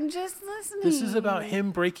 I'm just listening. This is about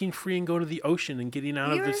him breaking free and going to the ocean and getting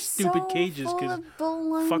out of You're the stupid so cages full because of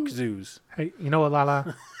baloney. fuck zoos. Hey, you know what,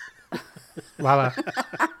 Lala? Lala,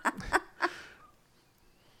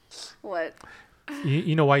 What?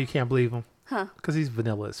 you know why you can't believe him? Huh? Because he's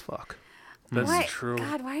vanilla as fuck. That's Why? true.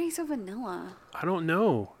 God, why are you so vanilla? I don't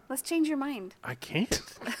know. Let's change your mind. I can't.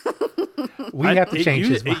 We have to change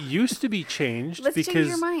his It mind. used to be changed Let's change because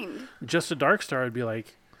your mind. Just a Dark Star would be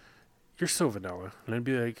like, "You're so vanilla," and I'd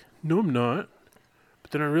be like, "No, I'm not."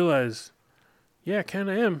 But then I realized, yeah, I kind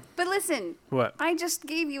of am. But listen, What? I just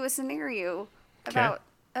gave you a scenario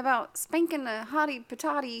about spanking a hottie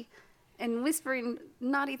patati and whispering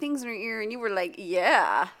naughty things in her ear, and you were like,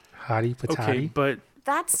 "Yeah, Hottie patati. Okay, but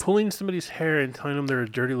that's pulling somebody's hair and telling them they're a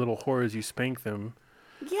dirty little whore as you spank them,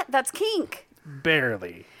 that's kink."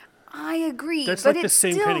 barely. I agree. That's but like the it's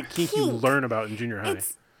same still kind of kink you learn about in junior high.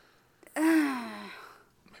 It's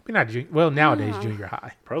Maybe not nowadays junior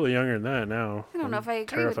high. Probably younger than that now. I don't know if I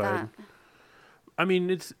agree with that. I mean,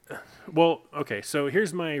 it's well, okay. So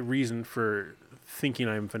here's my reason for thinking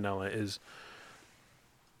I'm vanilla is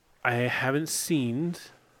I haven't seen.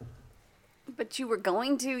 But you were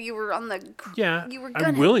going to. You were on the. Yeah, You were I'm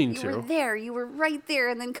gonna. willing you to. were there. You were right there,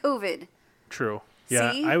 and then COVID. True.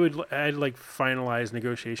 Yeah, See? I'd like finalize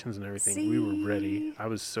negotiations and everything. We were ready. See? I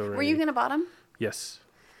was so ready. Were you gonna bottom? Yes.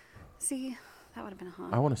 See, that would have been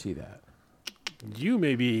hot. I want to see that. You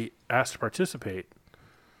may be asked to participate.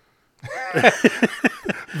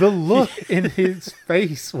 The look in his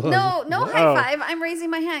face was No high five. I'm raising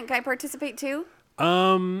my hand. Can I participate too?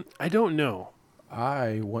 I don't know.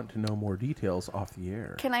 I want to know more details off the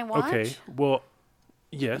air. Can I watch? Okay. Well,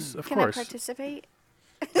 yes, of Can course. I participate?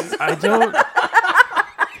 I don't.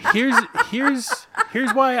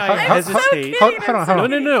 Here's why I hesitate. Hold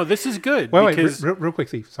on. No. This is good Wait, because real quick,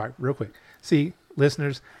 Steve. Sorry, real quick. See,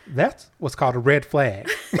 listeners, that's what's called a red flag.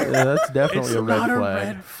 Yeah, that's definitely it's a red not flag. a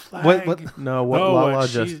red flag. What? No, what Oh, Lala what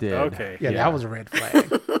just she's- did. Okay. Yeah, that was a red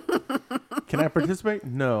flag. Can I participate?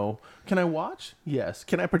 No. Can I watch? Yes.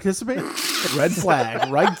 Can I participate? Red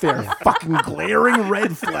flag right there. Fucking glaring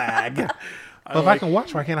red flag. Well, if I can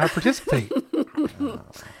watch, why can't I participate?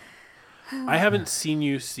 I haven't seen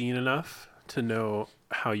you scene enough to know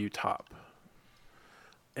how you top.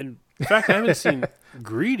 And in fact, I haven't seen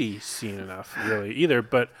Greedy scene enough really either.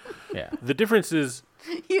 But Yeah. the difference is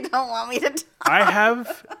You don't want me to. I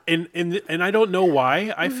have, and I don't know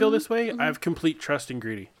why I feel this way. I have complete trust in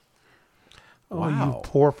Greedy. Oh, you Wow.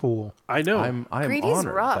 poor fool. I know, I'm Greedy's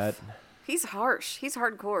honored rough. that He's harsh. He's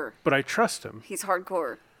hardcore. but I trust him. He's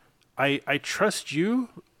hardcore. I trust you.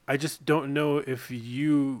 I just don't know if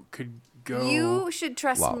you could go. You should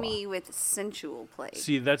trust Lala. me with sensual play.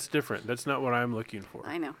 See, that's different. That's not what I'm looking for.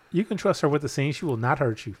 I know. You can trust her with the scene. She will not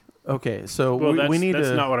hurt you. Okay, so Well, we need that's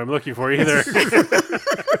to not what I'm looking for either.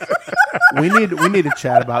 we need to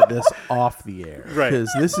chat about this off the air, Right.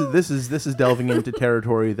 Because this is delving into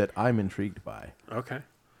territory that I'm intrigued by. Okay.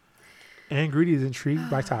 And Greedy is intrigued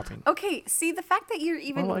by topping. Okay, see the fact that you're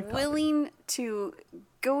even like that. willing to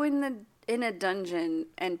go in a dungeon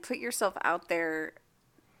and put yourself out there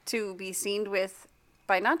to be seen with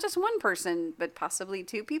by not just one person but possibly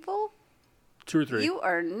 2 people. 2 or 3. You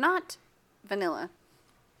are not vanilla.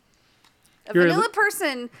 A You're a vanilla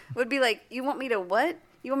person would be like, "You want me to what?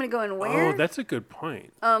 You want me to go and where? Oh, that's a good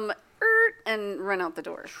point. And run out the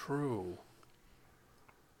door." True.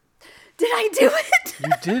 Did I do it? You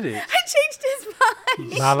did it. I changed his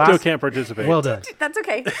mind. Lala, Still can't participate. well done. That's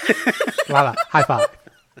okay. Lala, high five.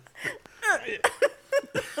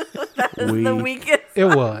 That's the weakest. It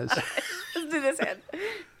was. Let's do this hand.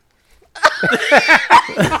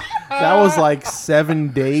 That was like 7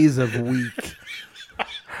 days of week.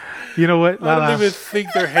 You know what, I don't Lala? even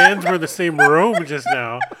think their hands were in the same room just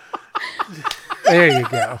now. There you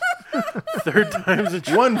go. 3rd time's a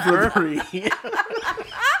charm. 1 for 3.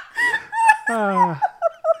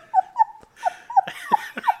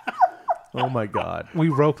 Oh my God. We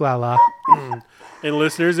broke Lala. And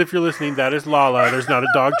listeners, if you're listening, that is Lala. There's not a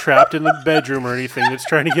dog trapped in the bedroom or anything that's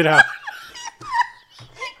trying to get out.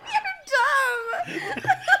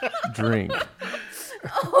 Dumb. Drink.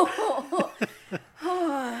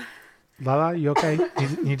 Lala, you okay? You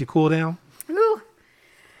need to cool down? Ooh.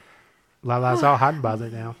 Lala's all hot and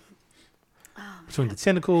bothered now. Between the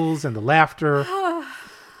tentacles and the laughter.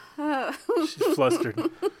 She's flustered.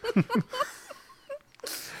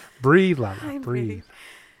 Breathe, Lala. I'm breathe.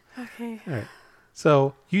 Okay. All right.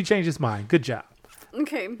 So you changed his mind. Good job.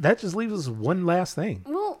 Okay. That just leaves us one last thing.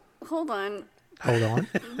 Well, hold on. Hold on.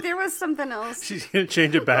 There was something else. She's going to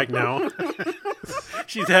change it back now.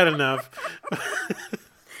 She's had enough.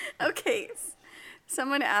 Okay.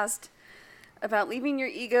 Someone asked about leaving your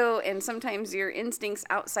ego and sometimes your instincts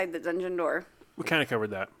outside the dungeon door. We kind of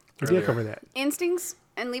covered that. We earlier. did cover that. Instincts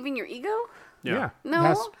and leaving your ego? Yeah. No.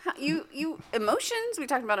 That's- You emotions? We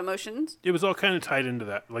talked about emotions. It was all kind of tied into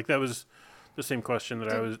that. Like that was the same question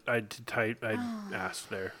that I asked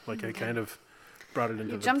there. Like I kind of brought it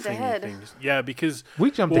into the jumped thingy ahead. things. Yeah, because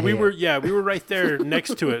We jumped we ahead. were right there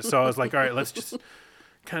next to it. So I was like, all right, let's just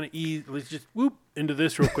kind of let's just whoop into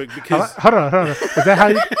this real quick because Hold on. Is that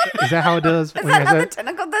how it does? Is when that you how the guys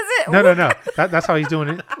tentacle does it? No. That's how he's doing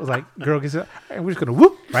it. It was like, girl gets it, and we're just gonna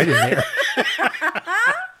whoop right in there.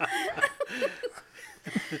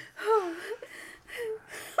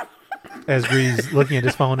 As Gree's looking at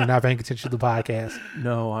his phone and not paying attention to the podcast.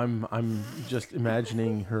 No, I'm just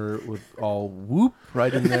imagining her with all whoop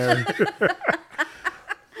right in there.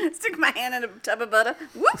 Stick my hand in a tub of butter.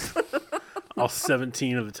 Whoop. all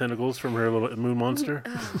 17 of the tentacles from her little moon monster.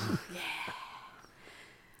 Oh,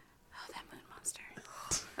 that moon monster.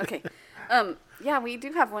 Okay. Yeah, we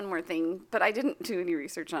do have one more thing, but I didn't do any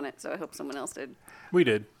research on it, so I hope someone else did. We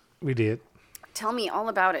did. We did. Tell me all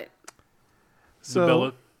about it. So, The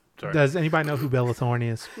Bella. Sorry. does anybody know who Bella Thorne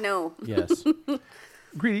is? No. Yes.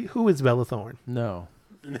 Greedy, who is Bella Thorne? No.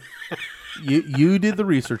 You did the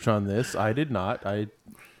research on this. I did not. I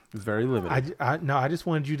was very limited. I just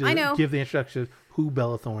wanted you I to know. give the introduction of who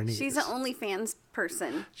Bella Thorne is. She's an OnlyFans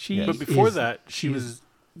person. She But before is- that, she is- was.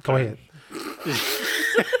 Go ahead.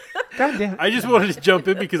 God damn it. I just wanted to jump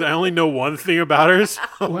in because I only know one thing about her. So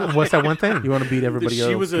What's that one thing? You want to beat everybody else?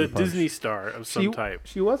 she was to a the punch. Disney star of some she, type.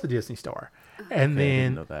 she was a Disney star. And Okay, I didn't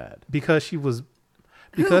then know that. because she was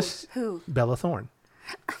Who? Bella Thorne.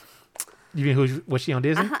 You mean was she on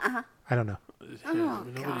Disney? I don't know. Oh,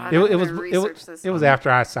 God. It I'm was gonna research this. it was after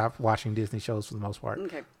I stopped watching Disney shows for the most part.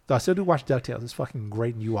 Okay. Though I still do watch DuckTales. It's fucking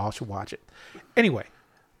great and you all should watch it. Anyway,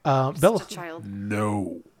 Bella Such a child.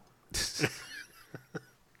 No.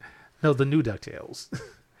 No, the new DuckTales.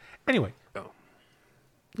 Anyway. Oh.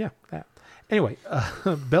 Yeah, that. Anyway,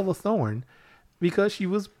 Bella Thorne, because she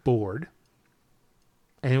was bored,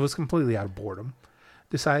 and it was completely out of boredom,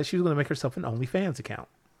 decided she was going to make herself an OnlyFans account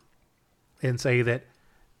and say that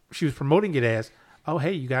she was promoting it as, oh,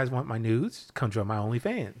 hey, you guys want my nudes? Come join my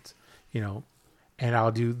OnlyFans, and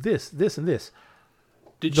I'll do this, this, and this.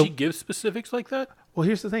 Did The- she give specifics like that? Well,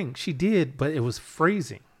 here's the thing. She did, but it was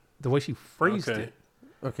phrasing. The way she phrased Okay. it.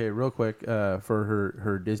 Okay, real quick, for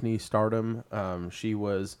her Disney stardom, she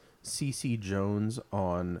was CeCe Jones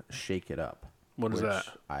on Shake It Up. What is which that?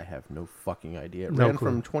 I have no fucking idea. It No ran clue.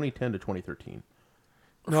 from 2010 to 2013.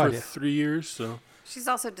 No For idea. 3 years, so She's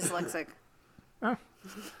also dyslexic.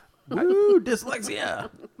 Ooh, dyslexia.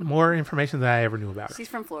 More information than I ever knew about her. She's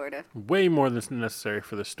from Florida. Way more than necessary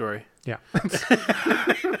for this story. Yeah.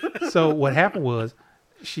 So what happened was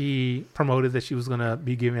she promoted that she was going to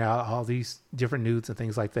be giving out all these different nudes and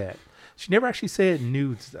things like that. She never actually said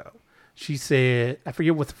nudes, though. She said, I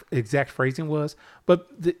forget what the exact phrasing was, but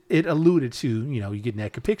it alluded to, you get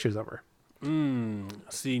naked pictures of her.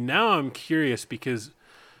 See, now I'm curious because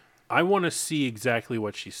I want to see exactly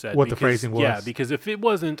what she said. What the phrasing was. Yeah, because if it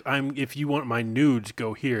wasn't, if you want my nudes,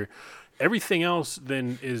 go here. Everything else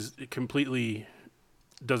then is completely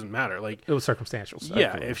doesn't matter. Like, It was circumstantial. So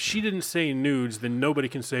yeah, if she didn't say nudes, then nobody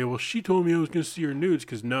can say, well, she told me I was going to see her nudes,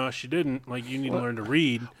 because no, she didn't. Like, you need to learn to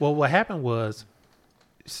read. Well, what happened was,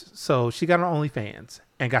 so she got on OnlyFans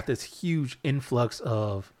and got this huge influx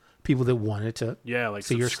of people that wanted to Like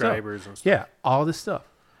see your stuff. subscribers and stuff. Yeah, all this stuff.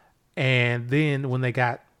 And then when they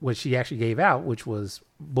got what she actually gave out, which was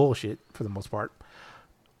bullshit for the most part,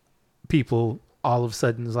 people all of a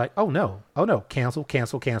sudden is like, oh no, cancel.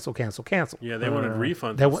 Yeah, they wanted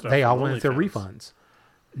refunds. They, and stuff they all from wanted their OnlyFans. refunds.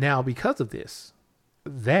 Now, because of this,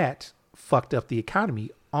 that fucked up the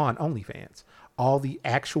economy on OnlyFans. All the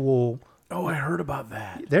actual... Oh, I heard about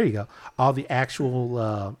that. There you go. All the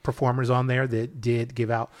actual performers on there that did give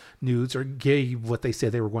out nudes or gave what they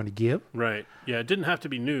said they were going to give. Right. Yeah, it didn't have to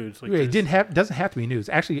be nudes. Like, It doesn't have to be nudes.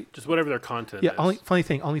 Actually, just whatever their content yeah. is. Funny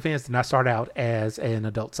thing, OnlyFans did not start out as an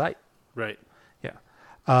adult site. Right.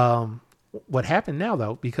 Yeah. What happened now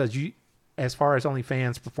though, because as far as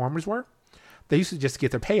OnlyFans performers were, they used to just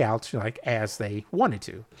get their payouts like as they wanted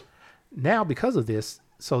to. Now, because of this,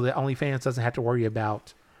 so that OnlyFans doesn't have to worry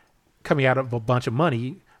about coming out of a bunch of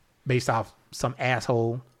money based off some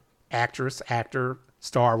asshole actress, actor,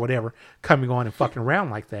 star, whatever, coming on and fucking around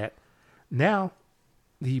like that. Now,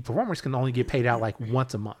 the performers can only get paid out like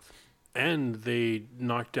once a month. And they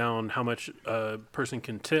knock down how much a person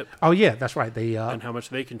can tip Oh yeah, that's right. They and how much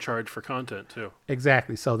they can charge for content too.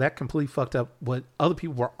 exactly. So that completely fucked up what other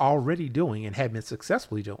people were already doing and had been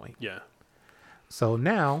successfully doing. Yeah. So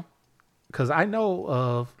now, because I know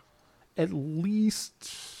of at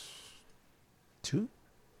least two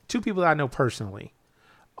people that I know personally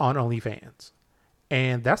on OnlyFans,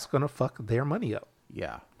 and that's gonna fuck their money up.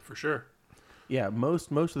 Yeah. For sure. Yeah,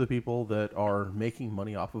 most of the people that are making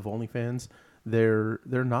money off of OnlyFans, they're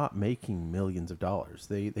not making millions of dollars.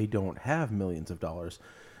 They don't have millions of dollars.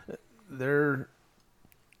 They're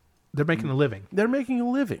making a living. They're making a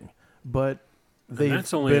living, but And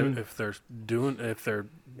that's only if they're doing if they're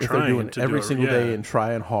trying doing to every do it, single yeah. day and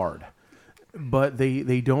trying hard. But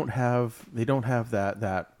they don't have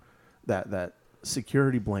that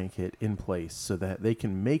security blanket in place so that they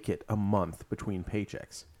can make it a month between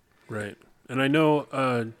paychecks. Right. And I know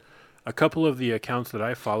a couple of the accounts that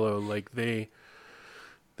I follow, like they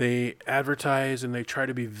advertise and they try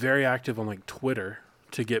to be very active on like Twitter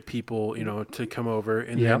to get people, to come over.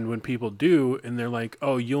 And then when people do, and they're like,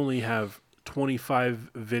 oh, you only have 25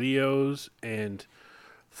 videos and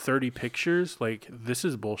 30 pictures. Like, this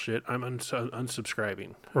is bullshit. I'm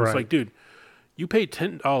unsubscribing. Right. It's like, dude, you pay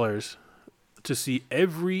 $10 to see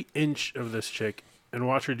every inch of this chick and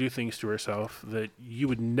watch her do things to herself that you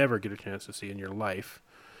would never get a chance to see in your life.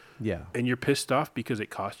 Yeah. And you're pissed off because it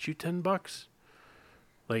cost you $10.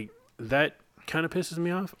 Like, that kind of pisses me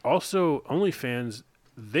off. Also, OnlyFans,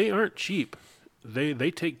 they aren't cheap.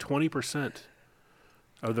 They take 20%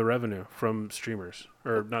 of the revenue from streamers,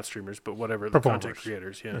 or not streamers, but whatever, the content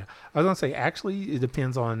creators. Yeah. I was gonna say, actually, it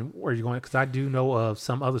depends on where you're going, because I do know of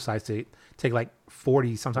some other sites that take like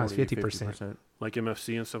 40, sometimes 50%. Like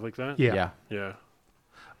MFC and stuff like that. Yeah. Yeah.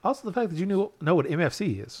 Also, the fact that you know what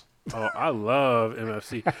MFC is. Oh, I love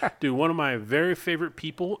MFC. Dude, one of my very favorite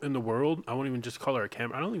people in the world, I won't even just call her a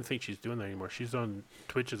camera. I don't even think she's doing that anymore. She's on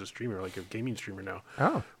Twitch as a streamer, like a gaming streamer now.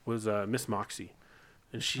 Oh. Was Miss Moxie.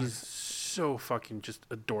 And she's so fucking just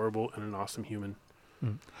adorable and an awesome human.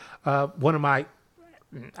 One of my,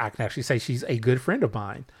 I can actually say she's a good friend of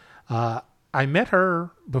mine. I met her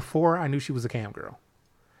before I knew she was a cam girl.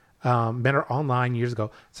 Met her online years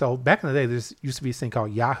ago. So back in the day, there used to be this thing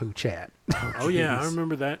called Yahoo Chat. Oh, yeah, I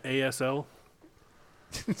remember that. ASL.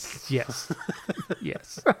 Yes.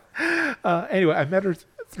 Yes. Anyway, I met her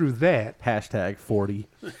through that. Hashtag 40.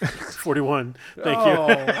 41.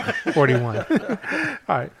 Thank you. 41. All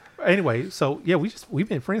right. Anyway, so yeah, we've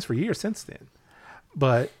been friends for years since then.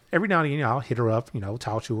 But every now and again, I'll hit her up,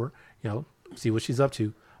 talk to her, see what she's up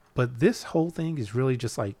to. But this whole thing is really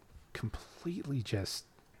just like completely just,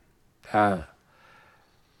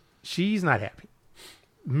 she's not happy.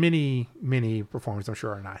 Many performers, I'm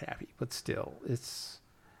sure, are not happy, but still, it's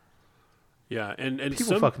Yeah, and people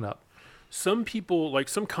some, fucking up. some people, like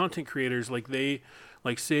some content creators,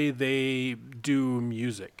 say they do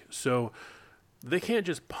music, so they can't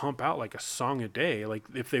just pump out like a song a day. Like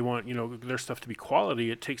if they want, their stuff to be quality,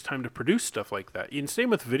 it takes time to produce stuff like that. And same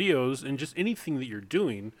with videos and just anything that you're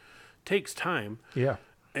doing takes time. Yeah.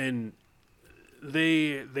 And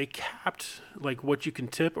they capped like what you can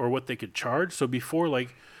tip or what they could charge. So before,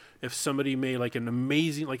 like if somebody made like an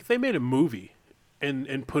amazing, like if they made a movie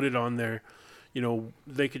and put it on there,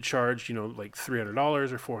 they could charge, like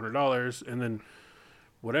 $300 or $400 and then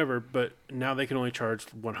whatever, but now they can only charge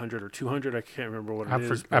 $100 or $200. I can't remember what it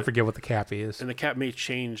is. I forget what the cap is. And the cap may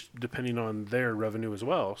change depending on their revenue as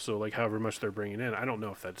well. So like however much they're bringing in. I don't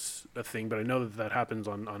know if that's a thing, but I know that happens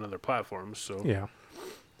on other platforms. So Yeah.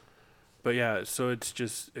 But yeah, so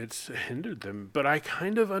it's hindered them. But I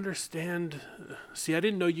kind of understand. See, I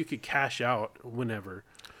didn't know you could cash out whenever.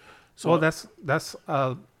 So Well, that's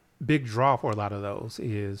a big draw for a lot of those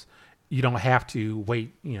is you don't have to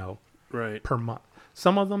wait, right. per month.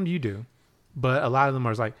 Some of them you do, but a lot of them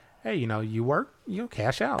are like, hey, you work,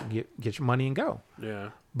 cash out, get your money and go. Yeah.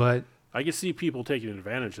 But I can see people taking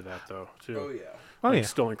advantage of that though, too. oh Like yeah,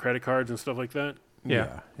 stolen credit cards and stuff like that.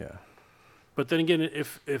 yeah. But then again,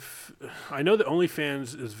 if I know that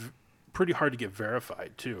OnlyFans is pretty hard to get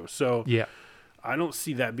verified too, so Yeah. I don't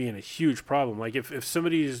see that being a huge problem. Like if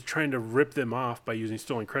somebody is trying to rip them off by using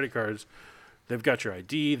stolen credit cards, they've got your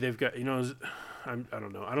ID, they've got I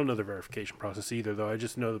don't know. I don't know the verification process either, though. I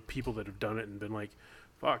just know the people that have done it and been like,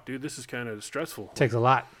 "Fuck, dude, this is kind of stressful." Takes a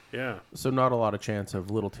lot. Yeah. So not a lot of chance of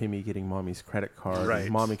little Timmy getting mommy's credit card. Right. And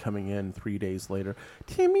mommy coming in 3 days later.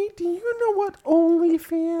 Timmy, do you know what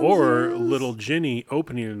OnlyFans Or is? little Jenny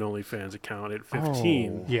opening an OnlyFans account at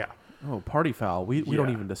 15. Yeah. Oh, party foul. We don't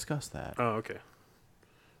Yeah. even discuss that. Oh, okay.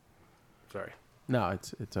 Sorry. No,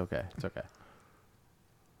 it's okay. It's okay.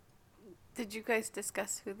 Did you guys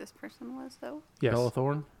discuss who this person was, though? Yes. Bella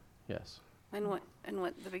Thorne? Yes. And what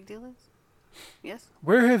the big deal is? Yes.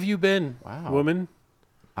 Where have you been, Wow. woman?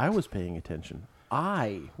 I was paying attention.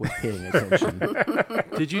 I was paying attention.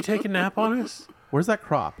 Did you take a nap on us? Where's that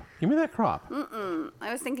crop? Give me that crop.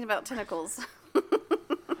 I was thinking about tentacles.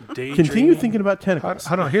 Daydreaming? Continue thinking about tentacles.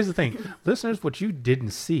 Hold on. Here's the thing, listeners. What you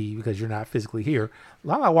didn't see because you're not physically here,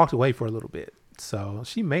 Lala walked away for a little bit, so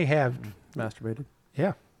she may have. Masturbated?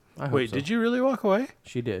 Yeah. I hope Wait, so. did you really walk away?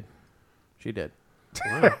 She did. She did.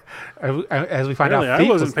 Wow. As we find Apparently, out, I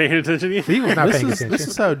wasn't paying attention either. He was not paying This attention.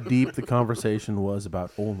 is how deep the conversation was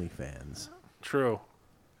about OnlyFans. True.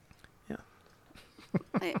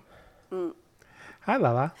 Hey, Hi,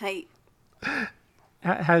 Lala. hey,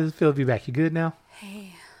 How does it feel to be back? You good now?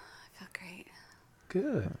 hey, I feel great.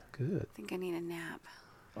 Good. Good. I think I need a nap.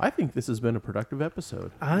 I think this has been a productive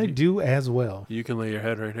episode. I do as well. You can lay your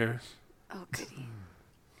head right here. Oh, goody.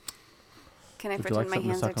 Can I Would you pretend like my something to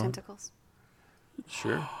hands are suck on? tentacles?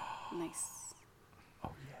 Sure. Nice.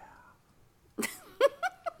 Oh,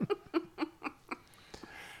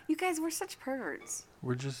 You guys were such perverts.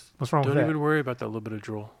 We're just. What's wrong with Don't that? even worry about that little bit of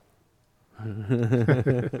drool.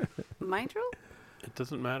 My drill? It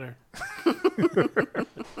doesn't matter.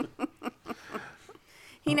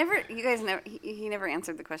 He never. You guys never. He never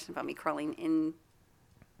answered the question about me crawling in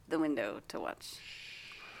the window to watch.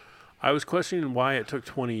 I was questioning why it took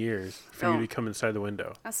 20 years for you Oh. to come inside the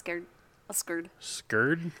window. I was scared. I was scared.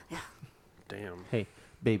 Scared? Yeah. Damn. Hey,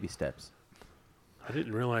 baby steps. I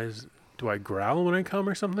didn't realize. Do I growl when I come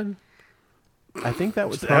or something? I think that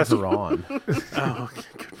would turn her on. Oh, okay,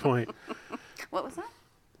 good point. What was that?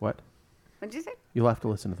 What? What did you say? You'll have to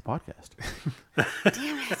listen to the podcast.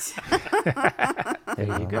 Damn it.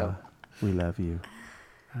 There you go. We love you.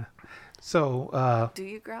 So, Do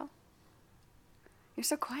you growl? You're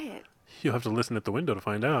so quiet. You'll have to listen at the window to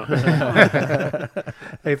find out.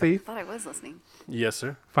 hey, Thief, I thought I was listening. Yes,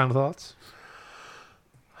 sir. final thoughts?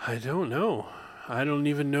 I don't know. I don't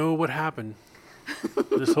even know what happened.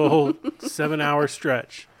 This whole 7-hour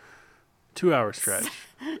stretch, 2-hour stretch,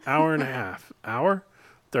 hour and a half, hour,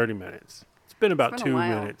 30 minutes. It's been about It's been a 2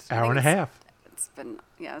 while. minutes. I Hour think and a it's- half. It's been.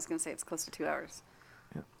 Yeah, I was gonna say it's close to 2 hours.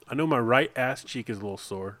 I know my right ass cheek is a little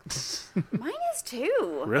sore. Mine is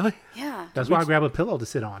too. Really? Yeah. That's why I grab a pillow to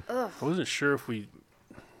sit on. I wasn't sure if we...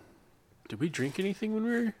 Did we drink anything when we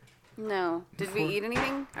were... No. Did we eat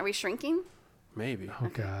anything? Are we shrinking? Maybe. Oh,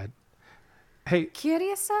 God. Hey,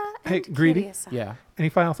 Curiosa. Hey, and Greedy? Curiosa. Yeah. any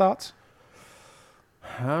final thoughts?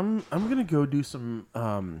 I'm gonna go do some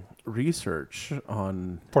research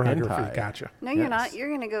on Pornography. hentai. Gotcha. No, you're Yes. not. You're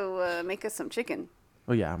gonna go make us some chicken.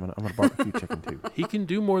 Oh yeah, I'm gonna barbecue chicken too. He can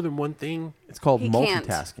do more than one thing. It's called He can't.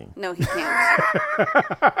 multitasking. No, he can't.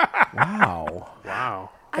 Wow. Wow.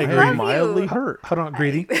 I I love am mildly you. hurt. Hold on,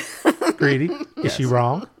 Greedy. Greedy. Is she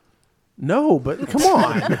wrong? No, but come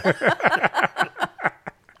on.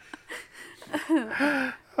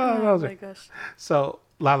 Oh my gosh. So,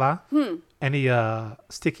 Lala, any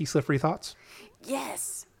sticky, slippery thoughts?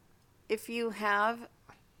 Yes. If you have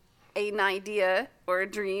an idea or a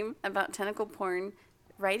dream about tentacle porn,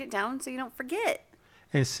 write it down so you don't forget.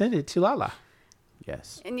 And send it to Lala.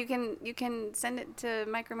 Yes. And you can send it to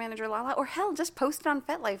Micromanager Lala, or hell, just post it on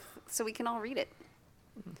FetLife so we can all read it.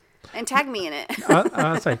 And tag me in it.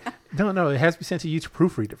 I'll say, no, it has to be sent to you to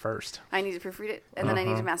proofread it first. I need to proofread it, and then I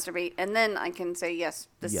need to masturbate, and then I can say yes.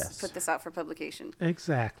 Yes. Put this out for publication.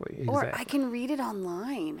 Exactly. Or I can read it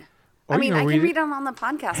online. Or I you mean, can I read can it- read it on the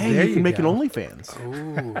podcast. Hey, There you you can make an go. OnlyFans.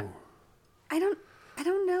 Ooh. I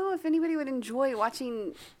don't know if anybody would enjoy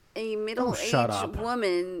watching a shut middle-aged up.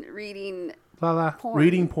 woman reading Lala, porn.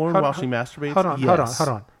 Reading porn Hold while on, she masturbates? hold on. Yes.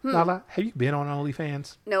 Lala, have you been on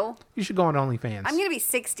OnlyFans? No, You should go on OnlyFans. I'm gonna be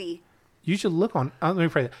 60. You should look on. Let me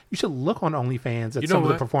phrase that. You should look on OnlyFans at You know some of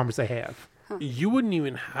the what? performers they have. You wouldn't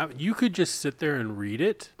even have. You could just sit there and read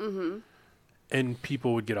it, and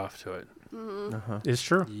people would get off to it. It's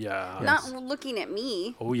true. Yeah. Not looking at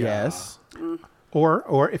me. Oh yeah. Yes.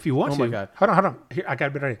 Or if you want Oh to, my God. hold on. Here, I got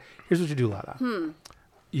a better idea. Here's what you do, Lala.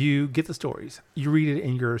 You get the stories. You read it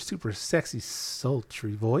in your super sexy,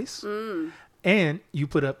 sultry voice, and you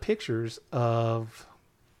put up pictures of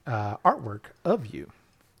artwork of you.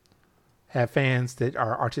 Have fans that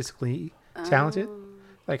are artistically talented,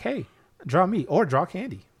 like, hey, draw me or draw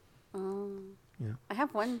Candy. I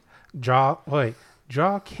have one.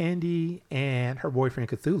 Draw Candy and her boyfriend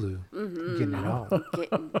Cthulhu getting it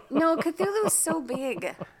on. No, Cthulhu's so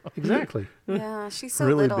big. Exactly. Yeah, she's so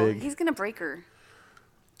Really little. big. He's gonna break her.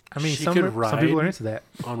 I mean, She some could people ride. are into that.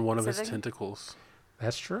 On one of Say his that again? tentacles.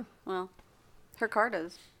 That's true. Well, her car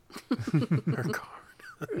does. Her card.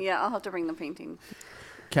 Yeah, I'll have to bring the painting.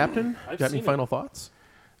 Captain, I've got any seen it. final thoughts?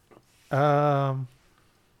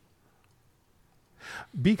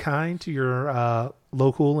 Be kind to your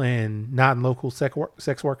local and non-local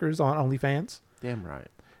sex workers on OnlyFans. Damn right.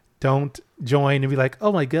 Don't join and be like,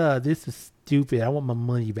 "Oh my god, this is stupid. I want my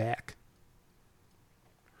money back."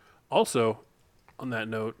 Also, on that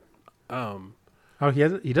note, Oh,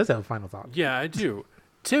 he does have a final thought. yeah, I do.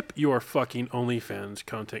 Tip your fucking OnlyFans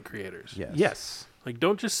content creators. Yes. Yes. Like,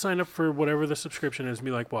 don't just sign up for whatever the subscription is and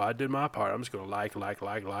be like, well, I did my part. I'm just going to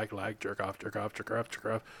like, jerk off.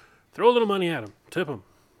 Throw a little money at them. Tip them.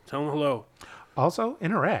 Tell them hello. Also,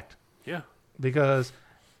 interact Yeah. because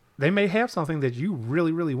they may have something that you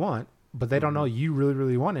really, really want, but they don't know you really,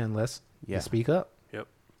 really want it unless Yeah. you speak up. Yep.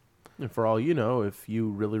 And for all you know, if you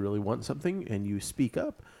really, really want something and you speak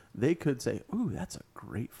up, they could say, ooh, that's a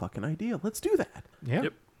great fucking idea. Let's do that. Yeah.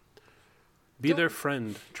 Yep. Be their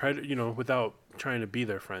friend. Try to, without trying to be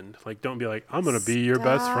their friend. Like, don't be like, I'm going to be your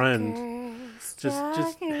best friend. Just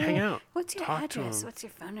hang out. What's your Talk to address? 'em. What's your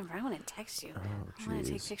phone number? I want to text you. I want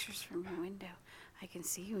to take jeez. pictures from your window. I can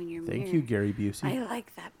see you in your Thank mirror. you, Gary Busey. I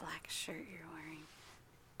like that black shirt you're wearing.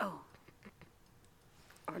 Oh.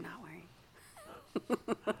 Or not wearing.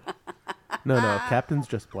 No, Captain's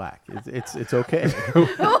just black. It's okay.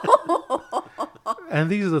 And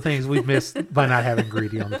these are the things we've missed by not having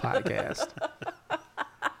Greedy on the podcast.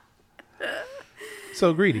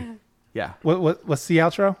 So, Greedy, Yeah. what's the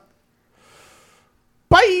outro?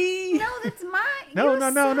 Bye. No, that's mine. No.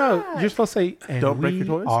 You You're supposed to say, and Don't break we your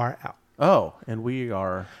toys? are out. Oh, and we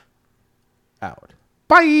are out.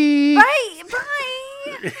 Bye. Bye.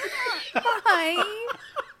 Bye. Bye.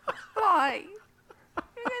 Bye.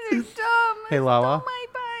 You guys are dumb. Hey, Lala.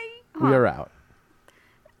 Bye. We are out.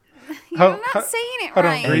 You're not saying it hold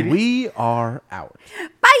on, right. Greedy. And we are out.